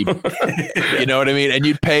Alex. And you know what I mean? And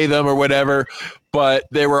you'd pay them or whatever. But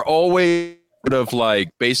they were always sort of like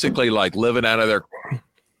basically like living out of their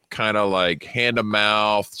kind of like hand to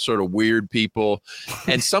mouth, sort of weird people.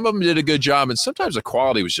 And some of them did a good job. And sometimes the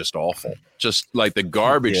quality was just awful. Just like the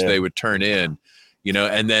garbage they would turn in,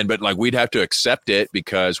 and then, but like, we'd have to accept it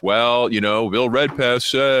because, well, Bill Redpath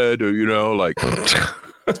said, like,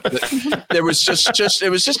 there was it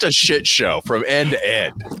was just a shit show from end to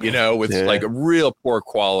end, with like a real poor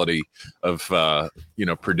quality of,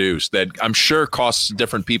 produced that I'm sure costs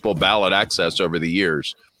different people ballot access over the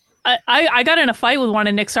years. I got in a fight with one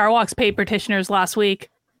of Nick Sarwark's paid petitioners last week.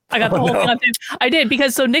 I got the whole thing on tape. I did,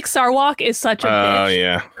 because so Nick Sarwark is such a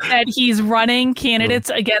bitch that he's running candidates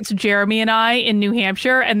against Jeremy and I in New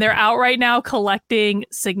Hampshire, and they're out right now collecting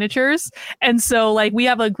signatures. And so like we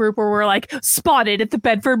have a group where we're like spotted at the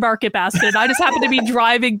Bedford Market Basket. And I just happened to be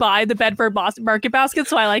driving by the Bedford Market Basket,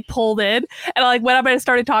 so I like pulled in and I like went up and I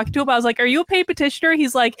started talking to him. I was like, "Are you a paid petitioner?"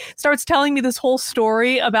 He's like, starts telling me this whole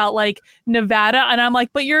story about like Nevada, and I'm like,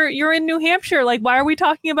 "But you're in New Hampshire. Like, why are we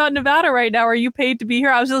talking about Nevada right now? Are you paid to be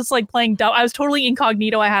here?" I was just like playing dumb. I was totally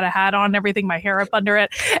incognito. I had a hat on and everything, my hair up under it,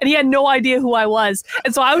 and he had no idea who I was.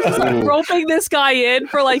 And so I was just like roping this guy in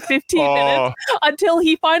for like 15 minutes until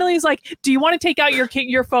he finally is like, "Do you want to take out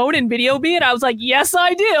your phone and video me?" And I was like, "Yes,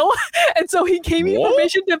 I do." And so he gave me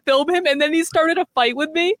permission to film him, and then he started a fight with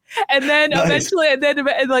me, and then eventually,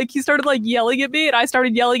 and like he started like yelling at me, and I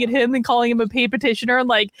started yelling at him and calling him a paid petitioner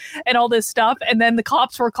and all this stuff. And then the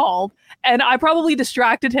cops were called, and I probably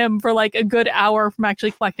distracted him for like a good hour from actually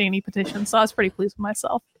collecting any petitions. So I was pretty pleased with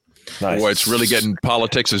myself. Nice. Boy, it's really getting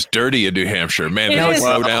politics is dirty in New Hampshire, man. They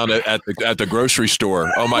slow down at the grocery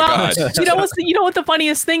store. Oh my God! You know what the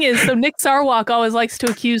funniest thing is? So Nick Sarwark always likes to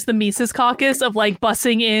accuse the Mises Caucus of like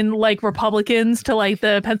bussing in like Republicans to like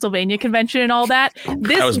the Pennsylvania convention and all that.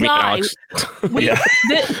 This guy,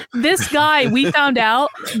 we found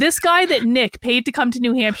out this guy that Nick paid to come to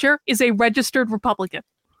New Hampshire is a registered Republican.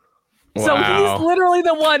 Wow. So he's literally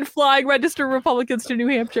the one flying registered Republicans to New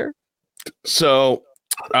Hampshire. So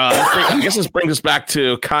I guess this brings us back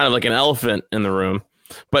to kind of like an elephant in the room.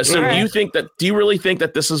 But so do you really think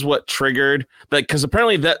that this is what triggered that? Because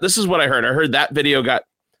apparently this is what I heard. I heard that video got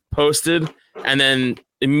posted, and then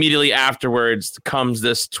immediately afterwards comes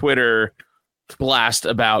this Twitter blast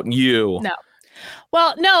about you. No.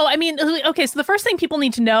 Well, no, I mean, okay, so the first thing people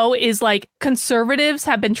need to know is like conservatives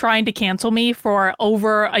have been trying to cancel me for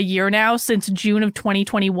over a year now, since June of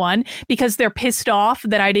 2021, because they're pissed off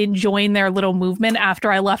that I didn't join their little movement after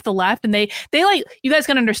I left the left. And they like, you guys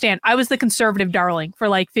can understand, I was the conservative darling for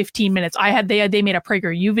like 15 minutes. They made a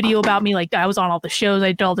PragerU video about me. Like I was on all the shows,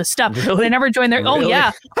 I did all this stuff. Really? But I never joined their, Really?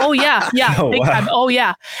 oh yeah. Oh, Big wow. time. Oh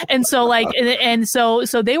yeah. And so like,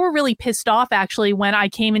 so they were really pissed off actually when I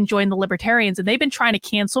came and joined the Libertarians, and they've been trying to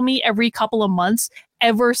cancel me every couple of months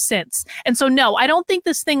ever since. And so no, I don't think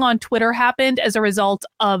this thing on Twitter happened as a result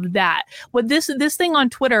of that. What this thing on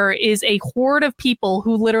Twitter is a horde of people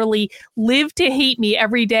who literally live to hate me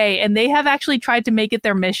every day, and they have actually tried to make it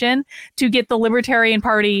their mission to get the Libertarian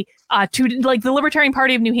Party to like the Libertarian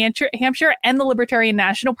Party of New Hampshire and the Libertarian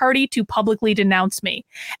National Party to publicly denounce me.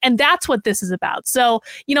 And that's what this is about. So,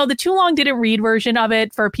 you know, the Too Long Didn't Read version of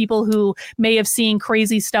it, for people who may have seen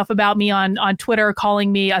crazy stuff about me on Twitter,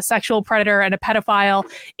 calling me a sexual predator and a pedophile,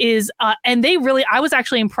 is, and they really, I was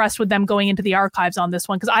actually impressed with them going into the archives on this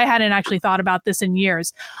one, because I hadn't actually thought about this in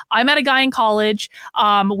years. I met a guy in college.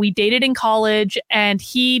 We dated in college, and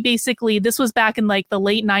he basically, this was back in like the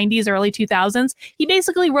late 90s, early 2000s. He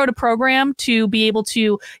basically wrote a program to be able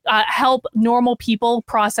to help normal people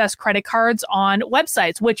process credit cards on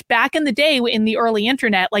websites, which back in the day in the early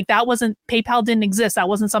internet, like that wasn't, PayPal didn't exist. That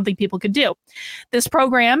wasn't something people could do. This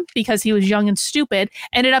program, because he was young and stupid,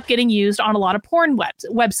 ended up getting used on a lot of porn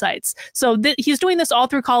websites. So he's doing this all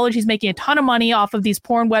through college. He's making a ton of money off of these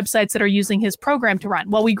porn websites that are using his program to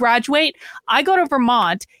run. Well, we graduate. I go to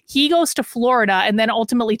Vermont. He goes to Florida, and then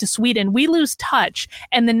ultimately to Sweden. We lose touch.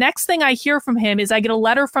 And the next thing I hear from him is I get a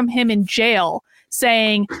letter from him in jail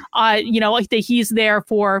saying, you know, that he's there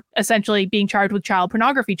for essentially being charged with child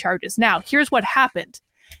pornography charges. Now, here's what happened.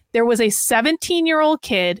 There was a 17-year-old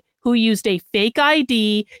kid who used a fake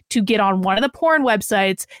ID to get on one of the porn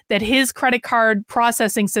websites that his credit card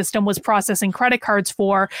processing system was processing credit cards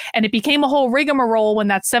for. And it became a whole rigmarole when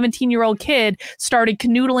that 17-year-old kid started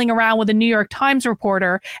canoodling around with a New York Times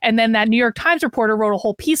reporter. And then that New York Times reporter wrote a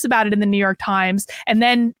whole piece about it in the New York Times. And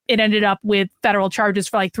then it ended up with federal charges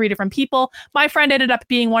for like 3 different people. My friend ended up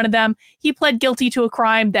being one of them. He pled guilty to a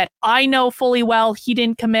crime that I know fully well he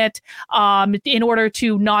didn't commit, in order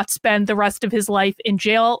to not spend the rest of his life in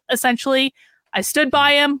jail. Essentially, I stood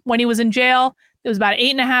by him when he was in jail. It was about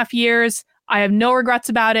 8.5 years. I have no regrets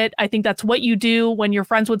about it. I think that's what you do when you're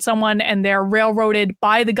friends with someone and they're railroaded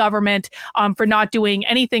by the government for not doing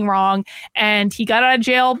anything wrong. And he got out of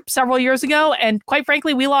jail several years ago. And quite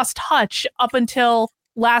frankly, we lost touch up until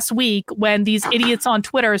last week when these idiots on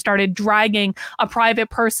Twitter started dragging a private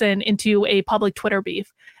person into a public Twitter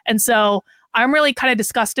beef. And so I'm really kind of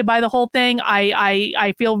disgusted by the whole thing.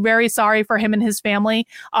 I feel very sorry for him and his family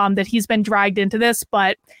that he's been dragged into this,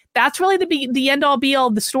 but that's really the end all be all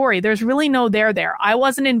of the story. There's really no there. I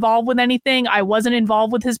wasn't involved with anything. I wasn't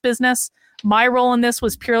involved with his business. My role in this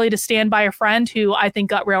was purely to stand by a friend who I think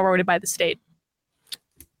got railroaded by the state.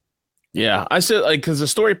 Yeah, I said, like, because the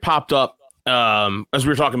story popped up as we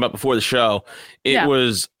were talking about before the show. It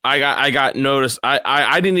was, I got noticed.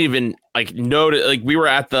 I didn't even like notice, like we were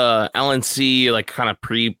at the LNC like kind of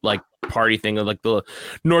pre like party thing of like the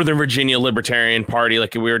Northern Virginia Libertarian Party,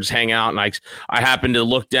 like we were just hanging out, and I happened to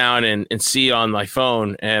look down and see on my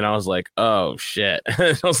phone, and I was like, oh shit.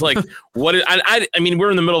 I was like, what is, I mean, we're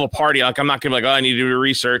in the middle of a party, like I'm not gonna be like, oh, I need to do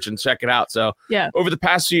research and check it out. So yeah, over the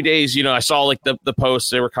past few days, you know, I saw like the posts,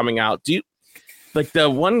 they were coming out. Do you like the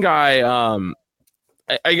one guy,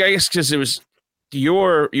 I guess because it was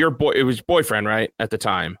your boy, it was boyfriend, right, at the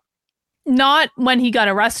time? Not when he got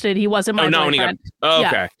arrested. He wasn't my boyfriend.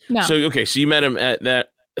 Okay. Yeah, no. So you met him at that.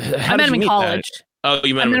 I met him in college. That? Oh,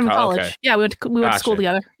 you met him in college. Okay. Yeah, we went to school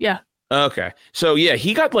together. Yeah. Okay. So yeah,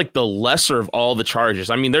 he got like the lesser of all the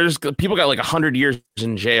charges. I mean, there's people got like 100 years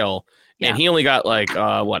in jail, and he only got like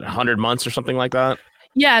 100 months or something like that.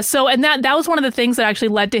 Yeah, so and that was one of the things that actually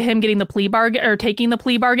led to him getting the plea bargain or taking the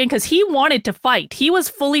plea bargain, because he wanted to fight. He was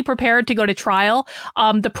fully prepared to go to trial.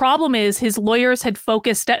 The problem is his lawyers had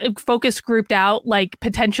focus grouped out like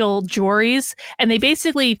potential juries, and they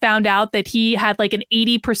basically found out that he had like an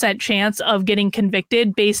 80% chance of getting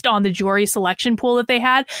convicted based on the jury selection pool that they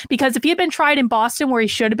had. Because if he had been tried in Boston where he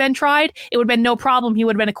should have been tried, it would have been no problem. He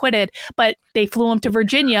would have been acquitted. But they flew him to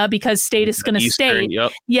Virginia because state is going to state.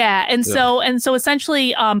 Yep. Yeah, and so essentially.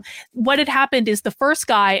 What had happened is the first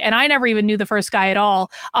guy, and I never even knew the first guy at all.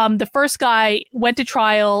 The first guy went to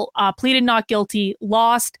trial, pleaded not guilty,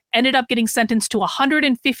 lost, ended up getting sentenced to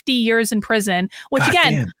 150 years in prison, which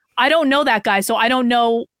again, I don't know that guy. So I don't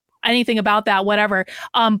know anything about that, whatever.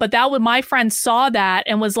 But my friend saw that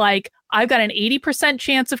and was like, I've got an 80%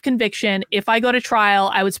 chance of conviction. If I go to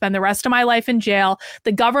trial, I would spend the rest of my life in jail.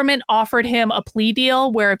 The government offered him a plea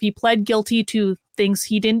deal where if he pled guilty to things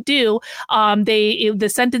he didn't do,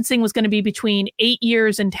 the sentencing was going to be between 8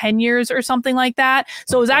 years and 10 years or something like that.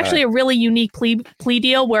 So it was actually a really unique plea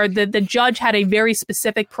deal where the judge had a very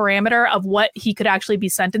specific parameter of what he could actually be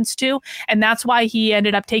sentenced to. And that's why he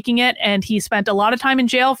ended up taking it. And he spent a lot of time in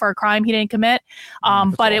jail for a crime he didn't commit.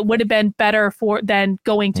 But it would have been better than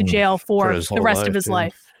going to jail for the rest of his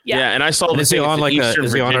life. Yeah. And I saw this on like Eastern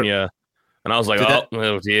Virginia, and I was like,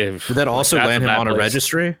 did that also land him on a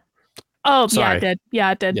registry? Oh, sorry.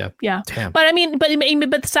 Yeah, it did. Yeah. Damn. But I mean, but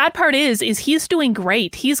the sad part is he's doing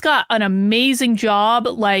great. He's got an amazing job.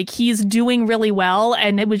 Like he's doing really well,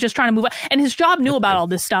 and it was just trying to move on. And his job knew about all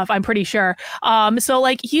this stuff, I'm pretty sure. So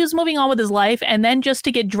like he was moving on with his life, and then just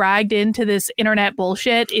to get dragged into this internet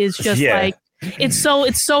bullshit is just like it's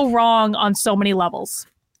so wrong on so many levels.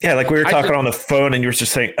 Yeah, like we were talking on the phone, and you were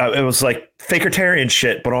just saying it was like fakertarian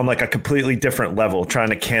shit, but on like a completely different level, trying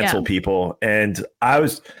to cancel people. And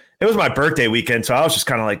it was my birthday weekend, so I was just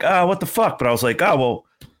kind of like, oh, what the fuck? But I was like, oh, well,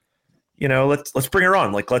 you know, let's bring her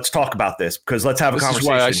on. Like, let's talk about this because let's have a conversation. This is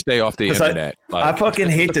why I stay off the internet. I fucking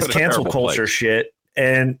hate this cancel culture shit.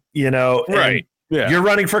 And, you know, right. You're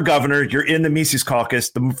running for governor. You're in the Mises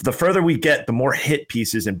caucus. The further we get, the more hit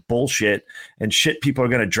pieces and bullshit and shit people are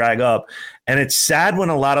going to drag up. And it's sad when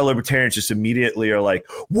a lot of libertarians just immediately are like,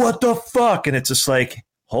 what the fuck? And it's just like,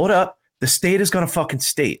 hold up. The state is going to fucking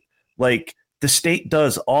state. Like, the state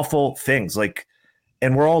does awful things, like,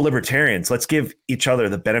 and we're all libertarians. Let's give each other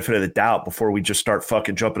the benefit of the doubt before we just start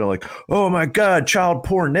fucking jumping in like, oh my God, child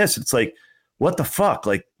porn this. It's like, what the fuck?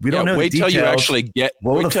 Like, we don't know. Wait till you actually get,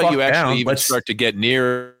 wait till you actually even Let's start to get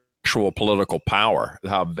near actual political power.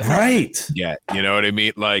 How bad right. Yeah. You know what I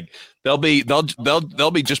mean? Like they'll be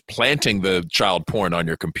just planting the child porn on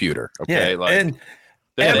your computer. Okay. Yeah. Like, and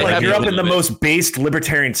like you're up in the most based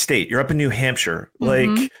libertarian state. You're up in New Hampshire.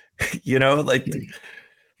 Like, you know, like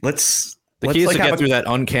let's key is to get through that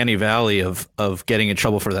uncanny valley of getting in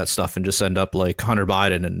trouble for that stuff and just end up like Hunter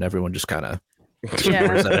Biden and everyone just kind of So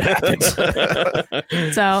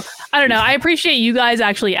I don't know. I appreciate you guys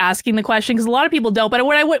actually asking the question because a lot of people don't. But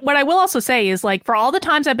what I will also say is like for all the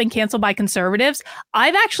times I've been canceled by conservatives,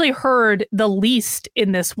 I've actually heard the least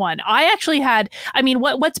in this one. I actually had. I mean,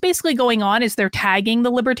 what's basically going on is they're tagging the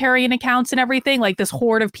libertarian accounts and everything, like this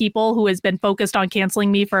horde of people who has been focused on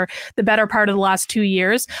canceling me for the better part of the last 2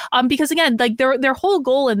 years. Because again, like their whole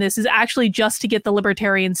goal in this is actually just to get the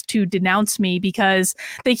libertarians to denounce me because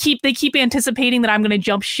they keep anticipating that I'm going to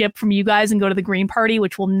jump ship from you guys and go to the Green Party,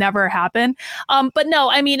 which will never happen. But no,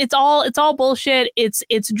 I mean, it's all bullshit.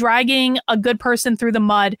 It's dragging a good person through the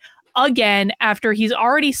mud again after he's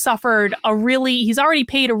already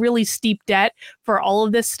paid a really steep debt for all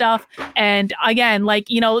of this stuff. And again, like,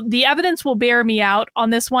 you know, the evidence will bear me out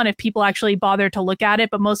on this one if people actually bother to look at it,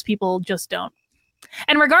 but most people just don't.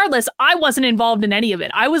 And regardless, I wasn't involved in any of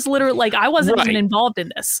it. I was literally like, I wasn't even involved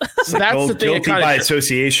in this. So that's the thing. Guilty by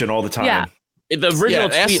association all the time. Yeah. The original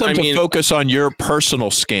tweet, ask them to focus on your personal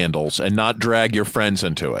scandals and not drag your friends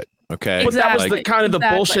into it. Okay. But that was the kind of the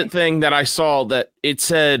bullshit thing that I saw that it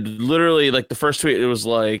said literally like the first tweet, it was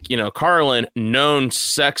like, you know, Carlin, known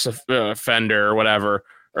sex offender or whatever,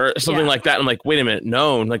 or something like that. I'm like, wait a minute,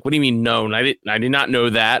 known? Like, what do you mean known? I did not know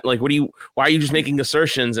that. Like, why are you just making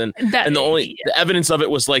assertions? And the evidence of it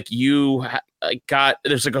was like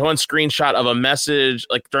there's like one screenshot of a message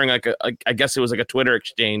like during like I guess it was like a Twitter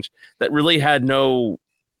exchange that really had no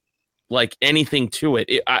like anything to it.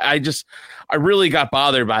 I really got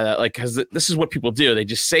bothered by that. Like, cause this is what people do. They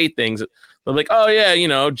just say things. They're like, oh yeah, you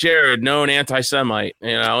know, Jared, known anti-Semite,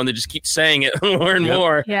 you know, and they just keep saying it more and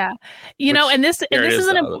more. Yeah. You know, and this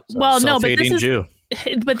isn't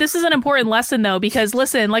but this is an important lesson though, because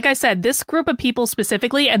listen, like I said, this group of people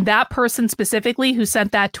specifically, and that person specifically who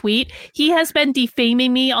sent that tweet, he has been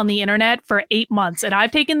defaming me on the internet for 8 months. And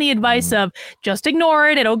I've taken the advice of just ignore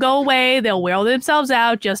it. It'll go away. They'll wear themselves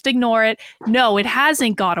out. Just ignore it. No, it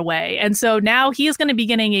hasn't got away. And so now he is going to be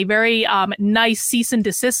getting a very nice cease and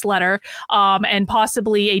desist letter and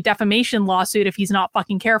possibly a defamation lawsuit if he's not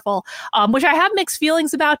fucking careful, which I have mixed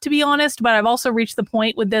feelings about, to be honest. But I've also reached the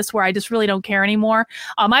point with this where I just really don't care anymore.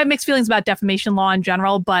 I have mixed feelings about defamation law in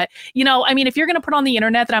general, but, you know, I mean, if you're going to put on the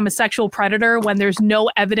internet that I'm a sexual predator when there's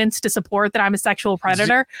no evidence to support that I'm a sexual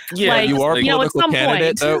predator, like, you are a political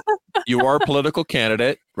candidate, though. You are a political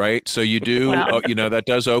candidate, right? So you do, you know, that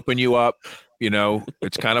does open you up.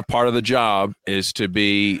 it's kind of part of the job is to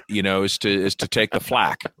be, is to take the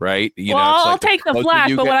flack, right? I'll take the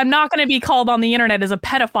flack, but what I'm not going to be called on the internet is a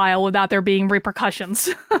pedophile without there being repercussions.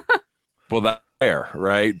 Well, that's fair,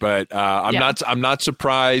 right? But I'm not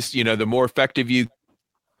surprised. The more effective you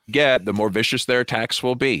get, the more vicious their attacks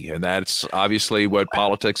will be, and that's obviously what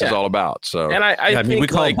politics is all about. So, and I mean, we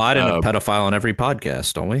call Biden a pedophile on every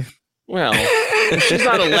podcast, don't we? Well, she's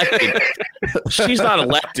not elected. She's not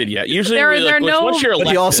elected yet. Usually, once you're elected,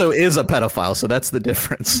 but he also is a pedophile, so that's the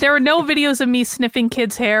difference. There are no videos of me sniffing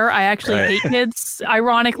kids' hair. I actually hate kids.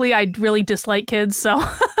 Ironically, I really dislike kids. So,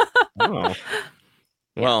 well,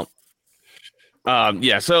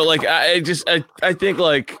 yeah. So, like, I think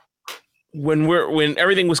like when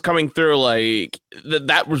everything was coming through, like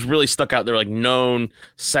that was really stuck out there, like known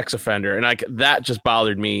sex offender, and like that just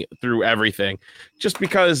bothered me through everything, just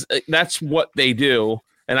because that's what they do,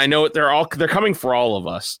 and I know they're coming for all of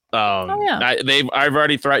us. I've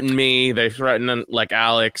already threatened me. They threatened like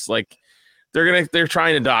Alex, like they're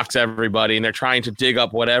trying to dox everybody, and they're trying to dig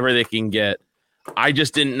up whatever they can get. I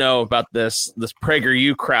just didn't know about this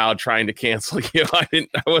PragerU crowd trying to cancel you. I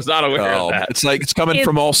was not aware of that. It's like it's coming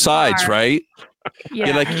from all sides, right?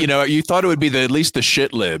 Yeah. You thought it would be at least the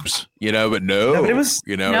shit libs, but no, it was,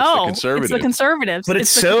 it's the conservatives. It's the conservatives.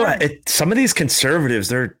 But some of these conservatives,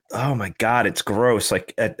 they're, oh my God, it's gross.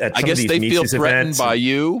 Like at some I guess of these they feel threatened events, by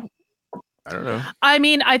you. I don't know. I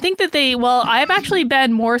mean, I think that I've actually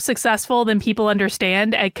been more successful than people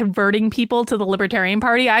understand at converting people to the Libertarian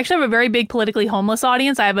Party. I actually have a very big politically homeless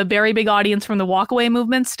audience. I have a very big audience from the walkaway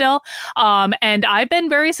movement still. And I've been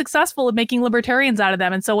very successful at making libertarians out of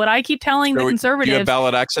them. And so what I keep telling the conservatives... Do you have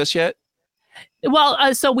ballot access yet?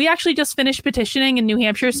 Well, so we actually just finished petitioning in New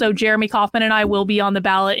Hampshire. So Jeremy Kauffman and I will be on the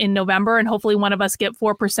ballot in November, and hopefully one of us get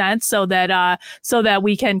 4% so that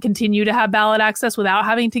we can continue to have ballot access without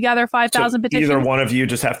having to gather 5,000 petitions. Either one of you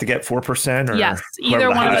just have to get 4%, or yes, either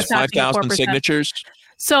one of us have to get 4% signatures.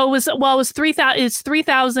 So it was 3,000. It's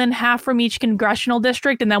 3,000, half from each congressional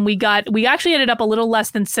district, and then we actually ended up a little less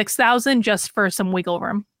than 6,000 just for some wiggle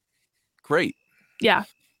room. Great. Yeah.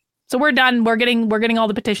 So we're done. We're getting all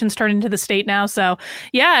the petitions turned into the state now. So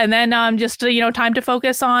yeah, and then just time to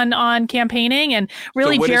focus on campaigning, and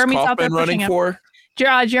really Jeremy's out there pushing running for.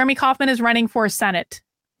 Jeremy Kauffman is running for Senate.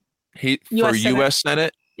 U.S.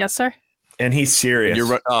 Senate. Yes, sir. And he's serious.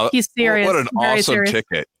 He's serious. What an awesome serious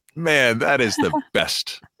ticket, man! That is the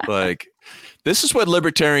best. Like, this is what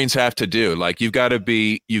libertarians have to do. Like, you've got to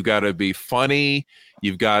be funny.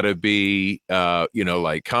 You've got to be,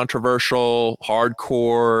 like controversial,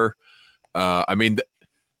 hardcore. I mean,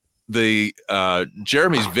 the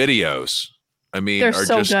Jeremy's videos, they're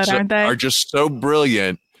so good, aren't they? Are just so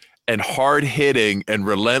brilliant and hard hitting and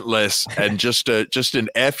relentless, and just an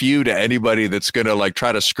FU to anybody that's gonna like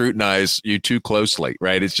try to scrutinize you too closely,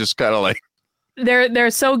 right? It's just kind of like. They're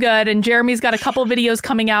so good, and Jeremy's got a couple videos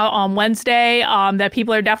coming out on Wednesday that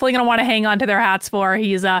people are definitely going to want to hang on to their hats for.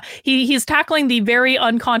 He's tackling the very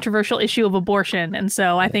uncontroversial issue of abortion, and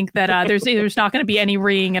so I think that there's not going to be any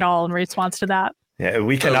reeing at all in response to that. Yeah,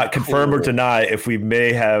 we cannot confirm or deny if we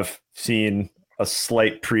may have seen a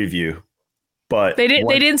slight preview, but they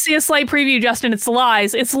didn't see a slight preview, Justin. It's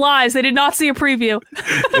lies. It's lies. They did not see a preview.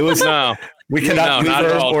 It was no. We cannot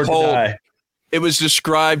confirm or deny. It was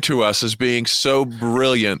described to us as being so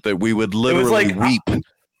brilliant that we would literally weep.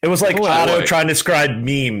 It was like Otto trying to describe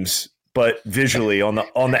memes, but visually on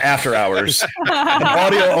the after hours, an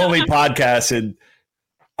audio only podcast, and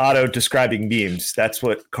Otto describing memes. That's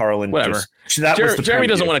what Carlin. Whatever. Jeremy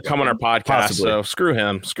doesn't want to come on our podcast, so screw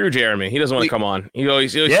him. Screw Jeremy. He doesn't want to come on. He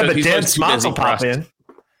always but Dan Smots will pop in.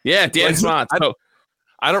 Yeah, Dan Smots.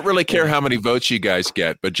 I don't really care how many votes you guys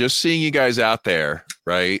get, but just seeing you guys out there,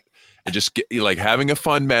 right? And just get, like, having a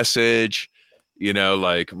fun message,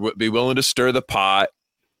 like be willing to stir the pot,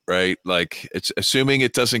 right? Like, it's assuming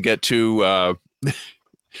it doesn't get too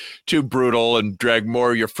brutal and drag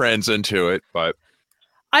more of your friends into it, but.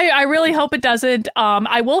 I really hope it doesn't.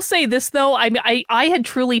 I will say this, though. I had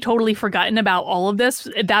truly totally forgotten about all of this.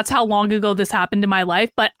 That's how long ago this happened in my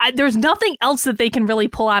life. But there's nothing else that they can really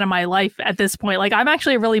pull out of my life at this point. Like, I'm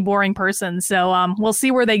actually a really boring person. So we'll see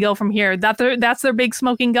where they go from here. That's their big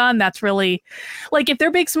smoking gun. That's really, like, if their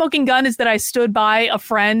big smoking gun is that I stood by a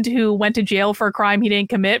friend who went to jail for a crime he didn't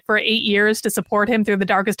commit for 8 years to support him through the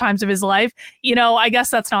darkest times of his life, I guess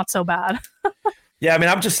that's not so bad. Yeah, I mean,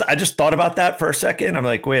 I just thought about that for a second. I'm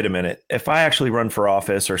like, wait a minute. If I actually run for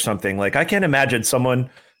office or something, like, I can't imagine someone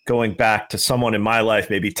going back to someone in my life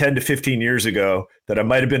maybe 10 to 15 years ago that I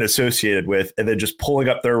might have been associated with, and then just pulling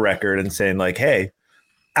up their record and saying, like, hey,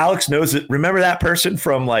 Alex knows it. Remember that person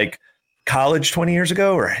from like college 20 years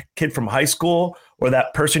ago, or a kid from high school, or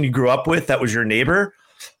that person you grew up with that was your neighbor.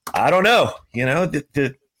 I don't know. You know,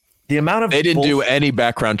 the amount of they didn't do any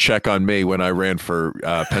background check on me when I ran for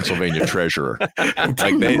Pennsylvania treasurer. Not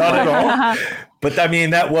at all. But I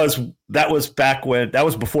mean, that was back when that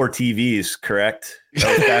was before TVs, correct?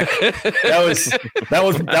 That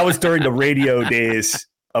was during the radio days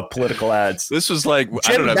of political ads. This was like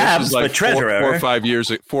Jim Babs, this was like treasurer, 4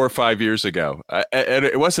 or 5 years ago. And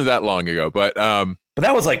it wasn't that long ago, but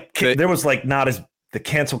that was like there was like not as the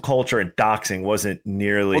cancel culture and doxing wasn't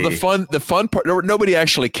nearly the fun part. Nobody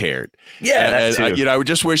actually cared. Yeah, that's too. You know, I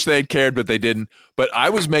just wish they'd cared, but they didn't. But I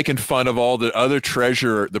was making fun of all the other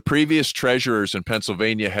the previous treasurers in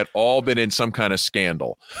Pennsylvania had all been in some kind of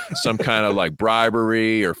scandal, some kind of like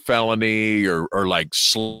bribery or felony or like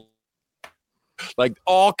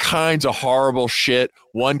all kinds of horrible shit.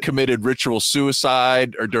 One committed ritual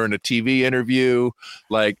suicide or during a TV interview.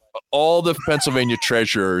 Like all the Pennsylvania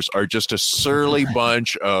treasurers are just a surly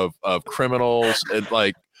bunch of criminals.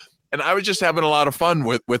 And I was just having a lot of fun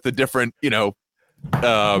with the different, you know,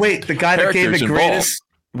 the guy that gave the greatest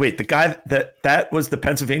the guy that was the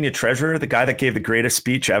Pennsylvania treasurer, the guy that gave the greatest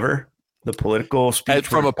speech ever. The political speech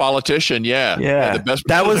from a politician. Yeah. The best.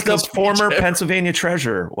 That was the former Pennsylvania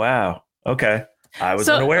treasurer. Wow. Okay. I was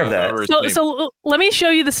unaware of that. So let me show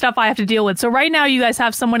you the stuff I have to deal with. So right now you guys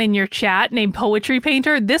have someone in your chat named Poetry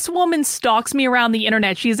Painter. This woman stalks me around the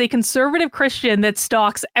internet. She is a conservative Christian that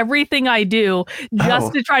stalks everything I do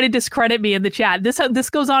just to try to discredit me in the chat. This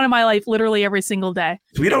goes on in my life literally every single day.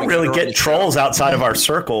 We don't really get trolls outside of our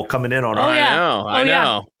circle coming in on our I know.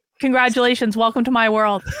 Yeah. Congratulations. Welcome to my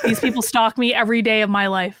world. These people stalk me every day of my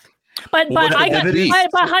life. But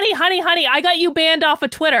honey, I got you banned off of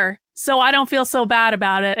Twitter. So I don't feel so bad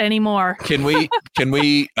about it anymore. Can we,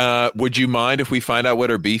 would you mind if we find out what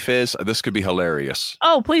her beef is? This could be hilarious.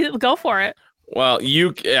 Oh, please go for it. Well,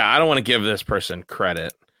 I don't want to give this person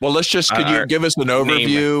credit. Well, could you give us an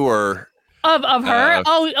overview or? Of her?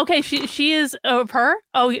 Okay. She is of her.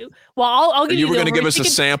 Oh, well, I'll give you. You were going to give us a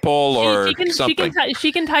sample or something.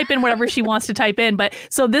 She can type in whatever she wants to type in. But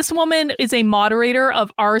so this woman is a moderator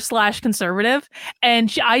of r/conservative,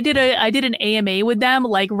 and I did an AMA with them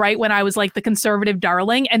like right when I was like the conservative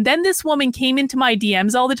darling, and then this woman came into my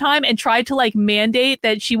DMs all the time and tried to like mandate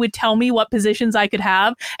that she would tell me what positions I could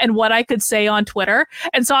have and what I could say on Twitter.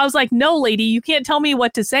 And so I was like, no, lady, you can't tell me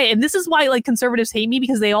what to say. And this is why like conservatives hate me,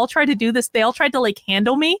 because they all tried to do this. They all tried to like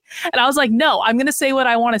handle me, and I was like, no, I'm going to say what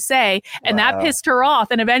I want to say. And that pissed her off.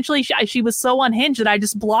 And eventually she was so unhinged that I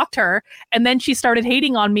just blocked her. And then she started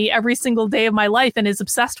hating on me every single day of my life and is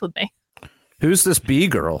obsessed with me. Who's this B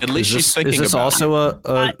girl? At least she's thinking about it. Is this also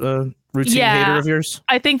a routine hater of yours?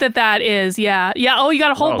 I think that is. Yeah. Yeah. Oh, you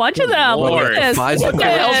got a whole bunch of them. Look at this. What the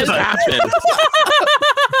hell just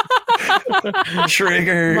happened?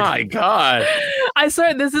 Triggered. My God. I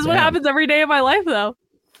swear, this is what happens every day of my life, though.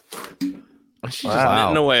 She's just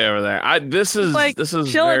knitting away over there. This is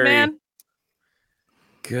chill very, it, man.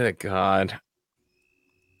 Good God.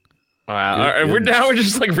 Wow. We're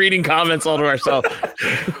just like reading comments all to ourselves.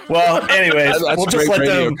 Well, anyways, we'll just let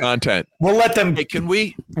them content. We'll let them. Hey,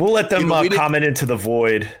 we'll let them comment into the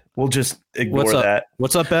void. We'll just ignore that.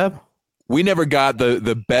 What's up, Beb? We never got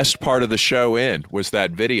the best part of the show in was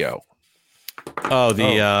that video. Oh, the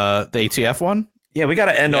ATF one? Yeah, we got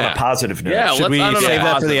to end on a positive note. Yeah, should we save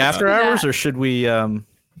that for the after hours, or should we? No,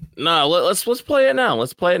 let's play it now.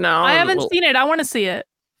 Let's play it now. I haven't seen it. I want to see it.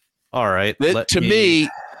 All right. To me,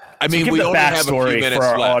 I mean, we only have a few minutes for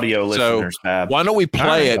our left, audio listeners. So why don't we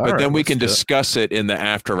play it, but then we can discuss it in the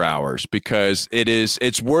after hours, because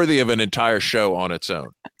it's worthy of an entire show on its own.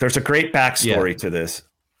 There's a great backstory to this.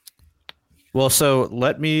 Well, so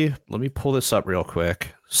let me pull this up real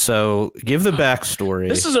quick. So give the backstory.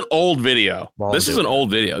 This is an old video. This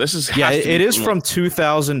is it is from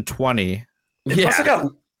 2020.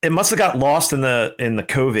 It must have got lost in the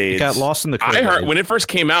COVID. It got lost in the COVID. I heard when it first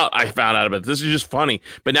came out, I found out about it. This is just funny.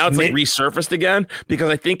 But now it's like resurfaced again, because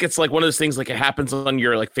I think it's like one of those things, like it happens on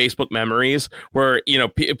your like Facebook memories where, you know,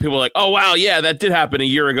 people are like, oh, wow, yeah, that did happen a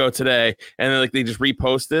year ago today. And then like they just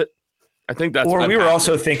repost it. I think that's or we were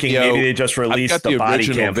also thinking maybe they just released the body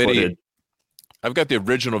cam footage. I've got the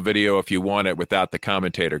original video if you want it without the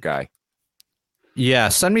commentator guy. Yeah,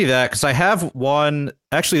 send me that, because I have one.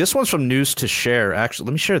 Actually, this one's from News to Share. Actually,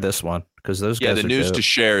 let me share this one, because those guys the News to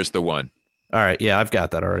Share is the one. All right, yeah, I've got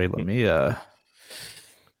that already. Let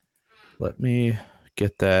me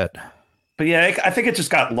get that. But yeah, I think it just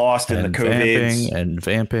got lost in the COVID and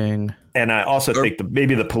vamping. And I also think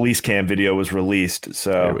maybe the police cam video was released.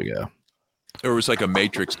 So there we go. There was like a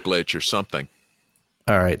Matrix glitch or something.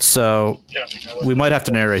 All right, so we might have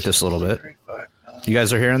to narrate this a little bit. You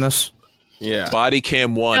guys are hearing this? Yeah. Body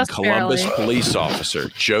cam 1, Just Columbus barely. police officer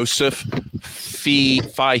Joseph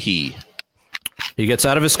Fahey. He gets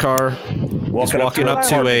out of his car. He's walking up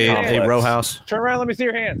to a row house. Turn around. Let me see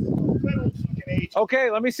your hands. Okay,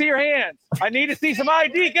 let me see your hands. I need to see some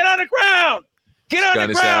ID. Get on the ground. Get on Gun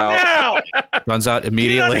the is ground out. now. Runs out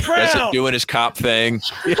immediately. Get on the That's ground. doing his cop thing.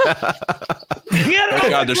 Get Thank on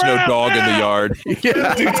God the there's no ground dog in the now. yard.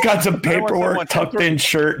 Dude's got some paperwork, tucked in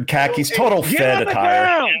shirt and khakis, total Get Fed on the attire.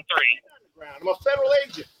 ground. I'm a federal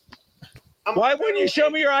agent. Why wouldn't you show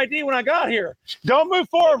me your ID when I got here? Don't move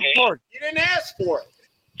forward. You didn't ask for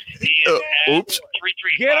it. Oops.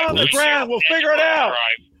 Get on the ground. We'll figure it out.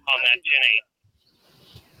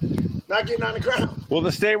 Not getting on the ground. Well,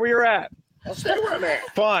 then stay where you're at. I'll stay where I'm at.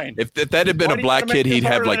 Fine. If that had been Why a do you black gotta make kid, he'd this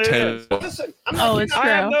have harder like than it 10. is? Listen, I'm Oh, not it's I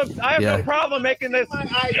have true. no Yeah. problem making this. my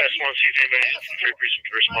ID.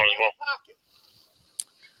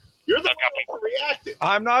 You're the one reacting.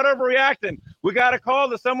 I'm not overreacting. We got a call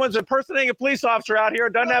that someone's impersonating a police officer out here.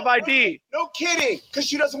 Doesn't have ID. No kidding, because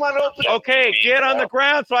she doesn't want to open it. Okay, get on the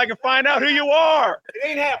ground so I can find out who you are. It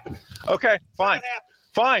ain't happening. Okay, fine, Not happening.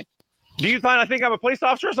 fine. Do you find I think I'm a police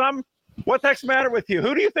officer or something? What the heck's the matter with you?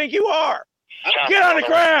 Who do you think you are? Get on the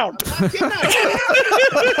ground.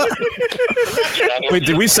 Wait,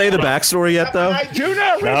 did we say the backstory yet, though? Do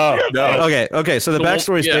not No, risk your no. Okay. So the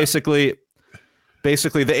backstory is yeah. basically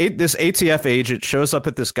this ATF agent shows up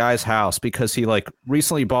at this guy's house because he like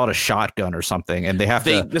recently bought a shotgun or something, and they have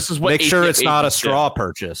to This is what make sure ATF it's not a agents do. straw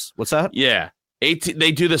purchase. What's that? Yeah. They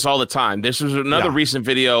do this all the time. This was another Yeah. recent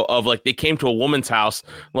video of like they came to a woman's house,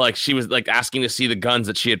 like she was like asking to see the guns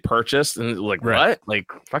that she had purchased, and like Right. what? Like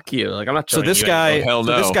fuck you! Like I'm not. So showing this you guy, anything. hell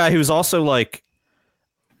so this no. guy who's also like,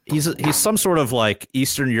 he's some sort of like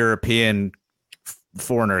Eastern European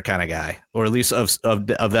foreigner kind of guy, or at least of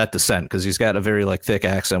that descent, because he's got a very like thick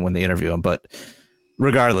accent when they interview him. But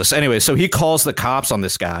regardless, anyway, so he calls the cops on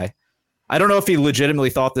this guy. I don't know if he legitimately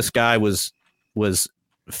thought this guy was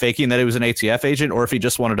faking that he was an ATF agent, or if he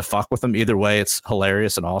just wanted to fuck with him. Either way, it's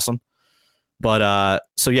hilarious and awesome. But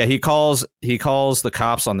so yeah, he calls the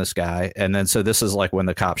cops on this guy, and then so this is like when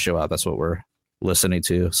the cops show up. That's what we're listening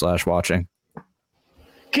to / watching.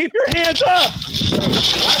 Keep your hands up.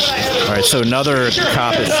 All right, so another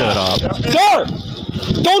cop has showed up.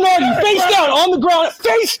 Sir, don't argue. Face down on the ground.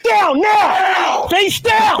 Face down now. Face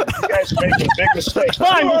down. You guys are making a big mistake.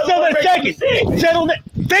 Fine, we'll settle that second. Settle that.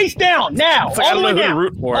 Face down now. It's like, All the I way don't know who to down.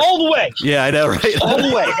 root for. All the way. Yeah, I know, right? All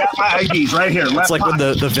the way. I got my IDs right here. It's like when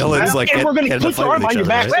the villains like And we're going to get in a put fight your arm with on each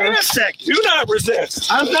your other, back. right? Wait a sec. Do not resist.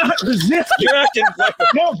 I'm not resisting. You're acting like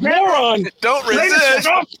a moron. Don't Wait a resist.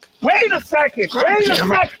 second. Wait a second. Wait a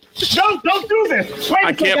second. Don't do this. Wait a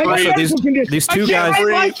I can't second. breathe. These two I guys. can't,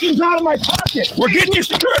 my license out of my pocket. We're getting you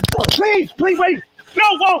secured. Please, wait. No,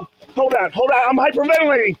 whoa. Hold on. I'm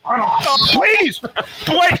hyperventilating. Please.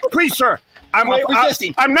 Wait, please, sir. I'm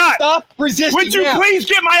resisting. I'm not. Stop resisting. Would you now. please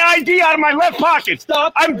get my ID out of my left pocket?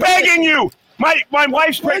 Stop. I'm begging you. My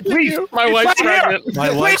wife's pregnant. Please. My It's wife's right here. pregnant.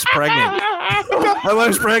 My wife's pregnant. My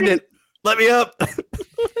wife's pregnant. Let me up.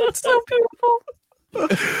 That's so beautiful.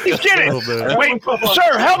 Get it. Oh, man. Wait,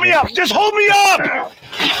 sir, help me up. Just hold me up.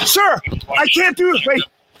 Sir, I can't do this. Wait.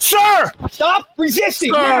 Sir, Stop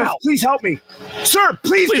resisting sir, now. please help me. Sir,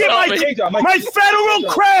 please get help my me. my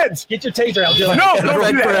federal creds. Get your taser out, Dylan. No, My don't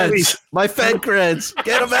Fed do that, please. creds. My Fed creds.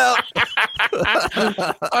 Get him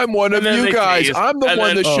out. I'm one of And then you they guys. freeze. I'm the And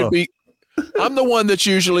one then- that should be. I'm the one that's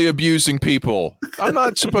usually abusing people. I'm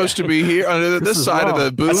not supposed to be here on this is side of wrong. the I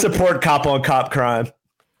booth. support cop on cop crime.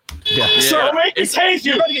 Yeah. Sir, make me tase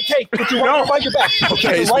you. You're going to get tased. Put your right arm behind your back.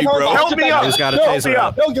 Okay, Tase right me, arm bro. behind Help your me back. up. He's got a Help taser me out.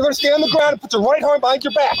 up. No, you're going to stay on the ground and put your right arm behind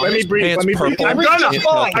your back. Let me breathe. Pants Let me breathe. purple. I'm Breathe gonna. just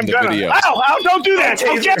fine. I'm The gonna. video. Ow, don't do that.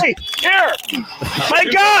 Okay. Here. My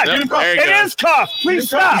God. Yep, there you It go. is tough. Please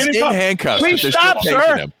stop. He's in handcuffs. Please but they're stop, still tasing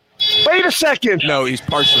sir. him. Wait a second. No, he's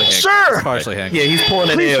partially handcuffed. Sir, Partially Hank. Yeah, he's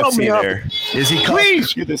pulling an Please help me AOC up. there. Is he cuffed?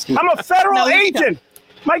 please. I'm a federal No, he's agent.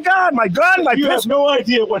 My God, my gun, my You have pistol. no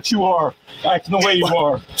idea what you are, acting the way you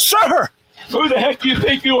are. Sir, Who the heck do you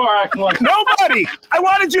think you are, acting like nobody. I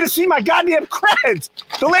wanted you to see my goddamn creds.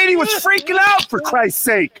 The lady was freaking out, for Christ's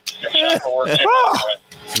sake. Oh,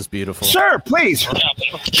 This is beautiful. sir, please.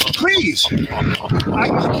 Please.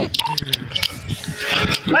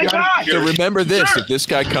 My God. So remember this: if this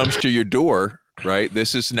guy comes to your door, right?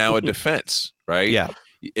 This is now a defense, right? Yeah.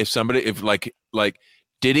 If somebody, if like,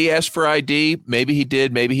 did he ask for ID? Maybe he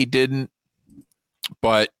did. Maybe he didn't.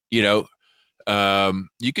 But you know,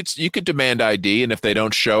 you could demand ID, and if they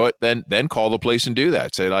don't show it, then call the police and do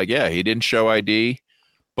that. Say like, yeah, he didn't show ID,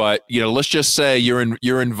 But let's just say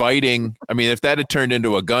you're inviting. I mean, if that had turned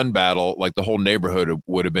into a gun battle, like the whole neighborhood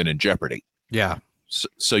would have been in jeopardy. Yeah.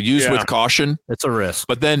 So use with caution. It's a risk.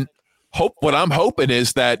 But then what I'm hoping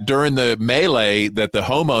is that during the melee, that the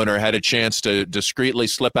homeowner had a chance to discreetly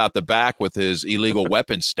slip out the back with his illegal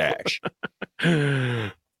weapon stash.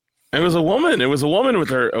 It was a woman. It was a woman with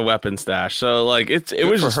a weapon stash. So like it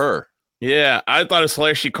was for her. Yeah, I thought it was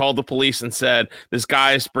hilarious. She called the police and said, this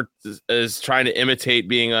guy is trying to imitate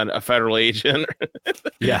being a federal agent.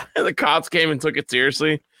 Yeah. And the cops came and took it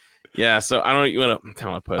seriously. Yeah, so I don't want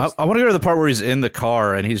to post. I want to go to the part where he's in the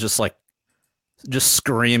car and he's just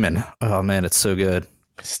screaming. Oh, man, it's so good.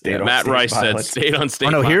 Matt Rice said, state on state.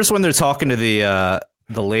 Oh, no, here's when they're talking to the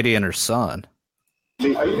lady and her son.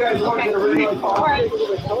 Are you guys going to get a really okay.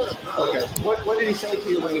 What did he say to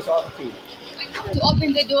you when he talked to you? To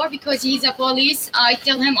open the door because he's a police. I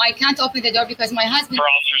tell him I can't open the door because my husband.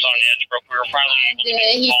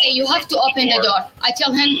 He say you have to open the door. I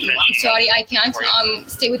tell him I'm sorry, I can't.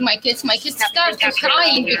 Stay with my kids. My kids start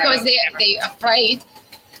crying because they afraid.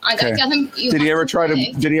 And I tell him. Did he ever try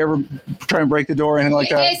and break the door or anything like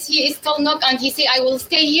that? Yes, he is still knock and he say I will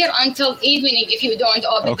stay here until evening if you don't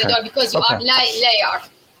open the door because you are liar.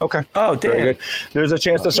 Okay. Oh, damn. Very good. There's a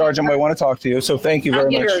chance the sergeant might want to talk to you, so thank you very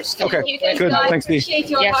much. Okay. Good. Thanks, Steve. Appreciate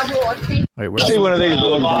your hard work. See one of these.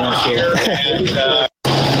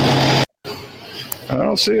 I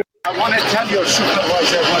don't see it. I want to tell your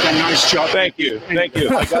supervisor what a nice job. Thank you. I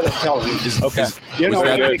gotta tell him. Okay. Was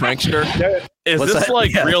that the prankster?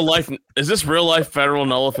 Is real life? Is this real life federal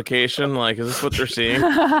nullification? Like, is this what they're seeing?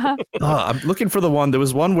 I'm looking for the one. There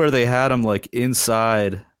was one where they had him like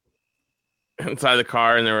inside the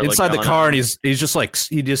car, and they were inside the car, and he's just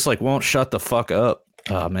won't shut the fuck up.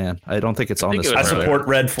 Oh man, I don't think it's on this. I support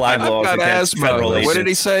red flag laws against federal agents. What did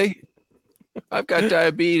he say? I've got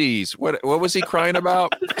diabetes. What was he crying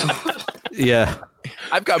about? Yeah,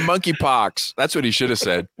 I've got monkeypox. That's what he should have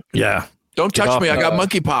said. Yeah, don't touch me. I got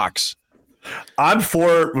monkeypox. I'm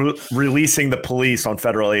for releasing the police on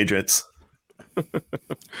federal agents.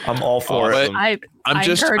 I'm all for it.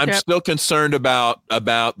 I'm still concerned about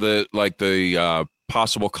the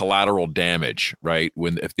possible collateral damage, right?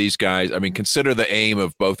 If these guys, I mean, consider the aim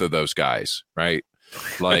of both of those guys, right?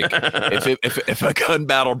 Like if a gun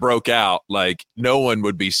battle broke out, like no one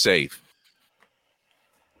would be safe.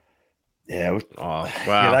 Yeah. Oh, wow.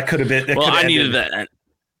 Yeah, that could have been. I needed that.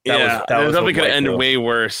 That definitely could have ended way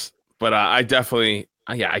worse. But I definitely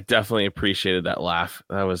appreciated that laugh.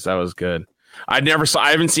 That was good. I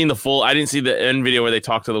haven't seen the full. I didn't see the end video where they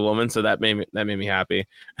talk to the woman, so that made me happy.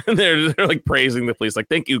 And they're like praising the police, like,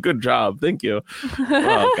 "Thank you, good job, thank you."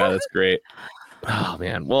 Oh god, that's great. Oh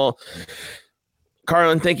man, well,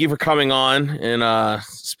 Carlin, thank you for coming on and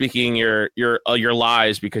speaking your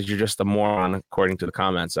lies because you're just a moron according to the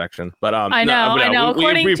comment section. But I know.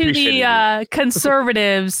 According to the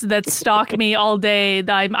conservatives that stalk me all day,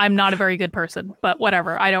 I'm not a very good person. But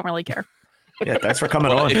whatever, I don't really care. Yeah, thanks for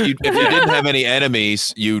coming on. If you didn't have any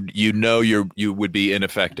enemies, you would be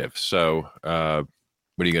ineffective. So what are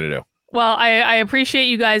you going to do? Well, I appreciate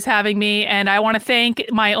you guys having me, and I want to thank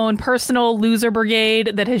my own personal loser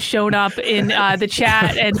brigade that has shown up in the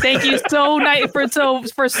chat. And thank you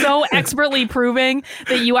for so expertly proving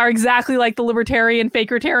that you are exactly like the libertarian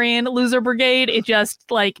fakeritarian loser brigade. It just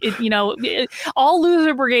all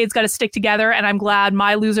loser brigades got to stick together, and I'm glad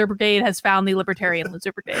my loser brigade has found the libertarian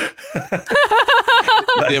loser brigade.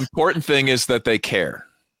 The important thing is that they care.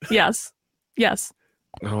 Yes.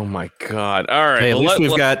 Oh my god! All right, hey, at least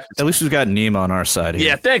we've got Nima on our side here.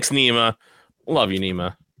 Yeah, thanks, Nima. Love you,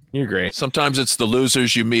 Nima. You're great. Sometimes it's the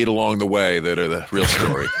losers you meet along the way that are the real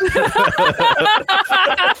story.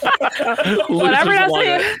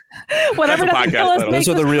 Whatever doesn't kill us makes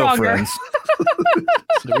us the real stronger. friends.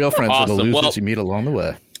 The real friends are the losers you meet along the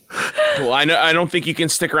way. Well, I don't think you can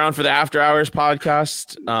stick around for the After Hours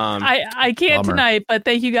podcast. I can't tonight, but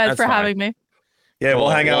thank you guys for having me. Yeah, we'll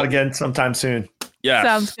hang out again sometime soon. Yes.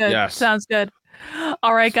 Sounds good. Yes. Sounds good.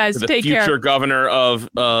 All right, guys. Take care. The future governor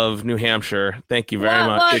of New Hampshire. Thank you very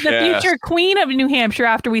much. The future queen of New Hampshire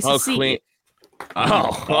after we secede.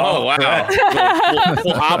 Oh, wow.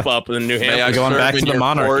 We'll hop up in New Hampshire. Going back to the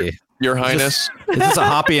monarchy. Your Highness. Is this a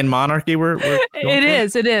Hoppian monarchy? It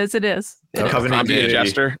is. Covenant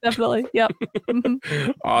Jester. Definitely. Yep.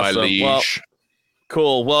 Awesome. Well,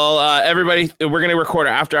 cool. Well, everybody, we're going to record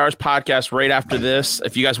our After Hours podcast right after this.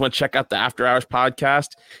 If you guys want to check out the After Hours podcast,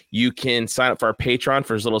 you can sign up for our Patreon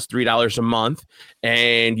for as little as $3 a month,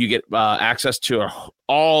 and you get access to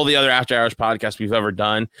all the other After Hours podcasts we've ever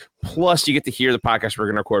done. Plus, you get to hear the podcast we're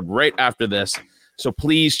going to record right after this. So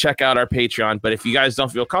please check out our Patreon. But if you guys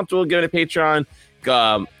don't feel comfortable giving a Patreon,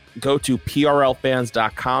 go to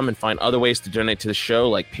prlfans.com and find other ways to donate to the show,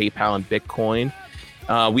 like PayPal and Bitcoin.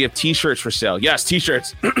 We have t-shirts for sale. Yes,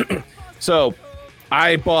 t-shirts. So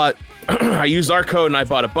I used our code and I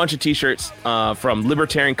bought a bunch of t-shirts from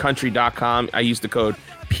libertariancountry.com. I used the code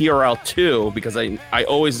PRL2 because I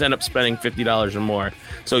always end up spending $50 or more.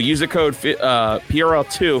 So use the code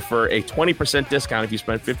PRL2 for a 20% discount if you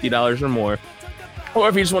spend $50 or more. Or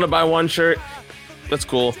if you just want to buy one shirt, that's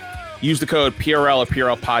cool. Use the code PRL or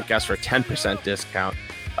PRL Podcast for a 10% discount.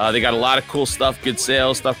 They got a lot of cool stuff, good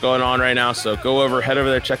sales stuff going on right now. So head over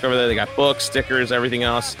there, check over there. They got books, stickers, everything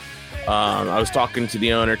else. I was talking to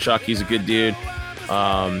the owner, Chuck. He's a good dude.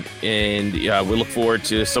 And yeah, we look forward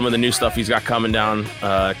to some of the new stuff he's got coming down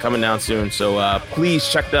soon. So please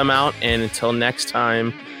check them out. And until next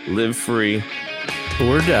time, live free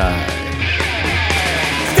or die.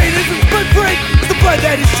 Statism but break the blood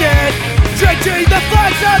that is shed. Drenching the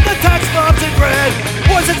flags of the tax bombs in red.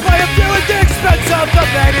 Wasn't by a few at the expense of the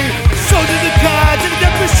many. So did the gods and the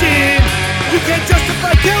machine. You can't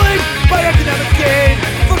justify killing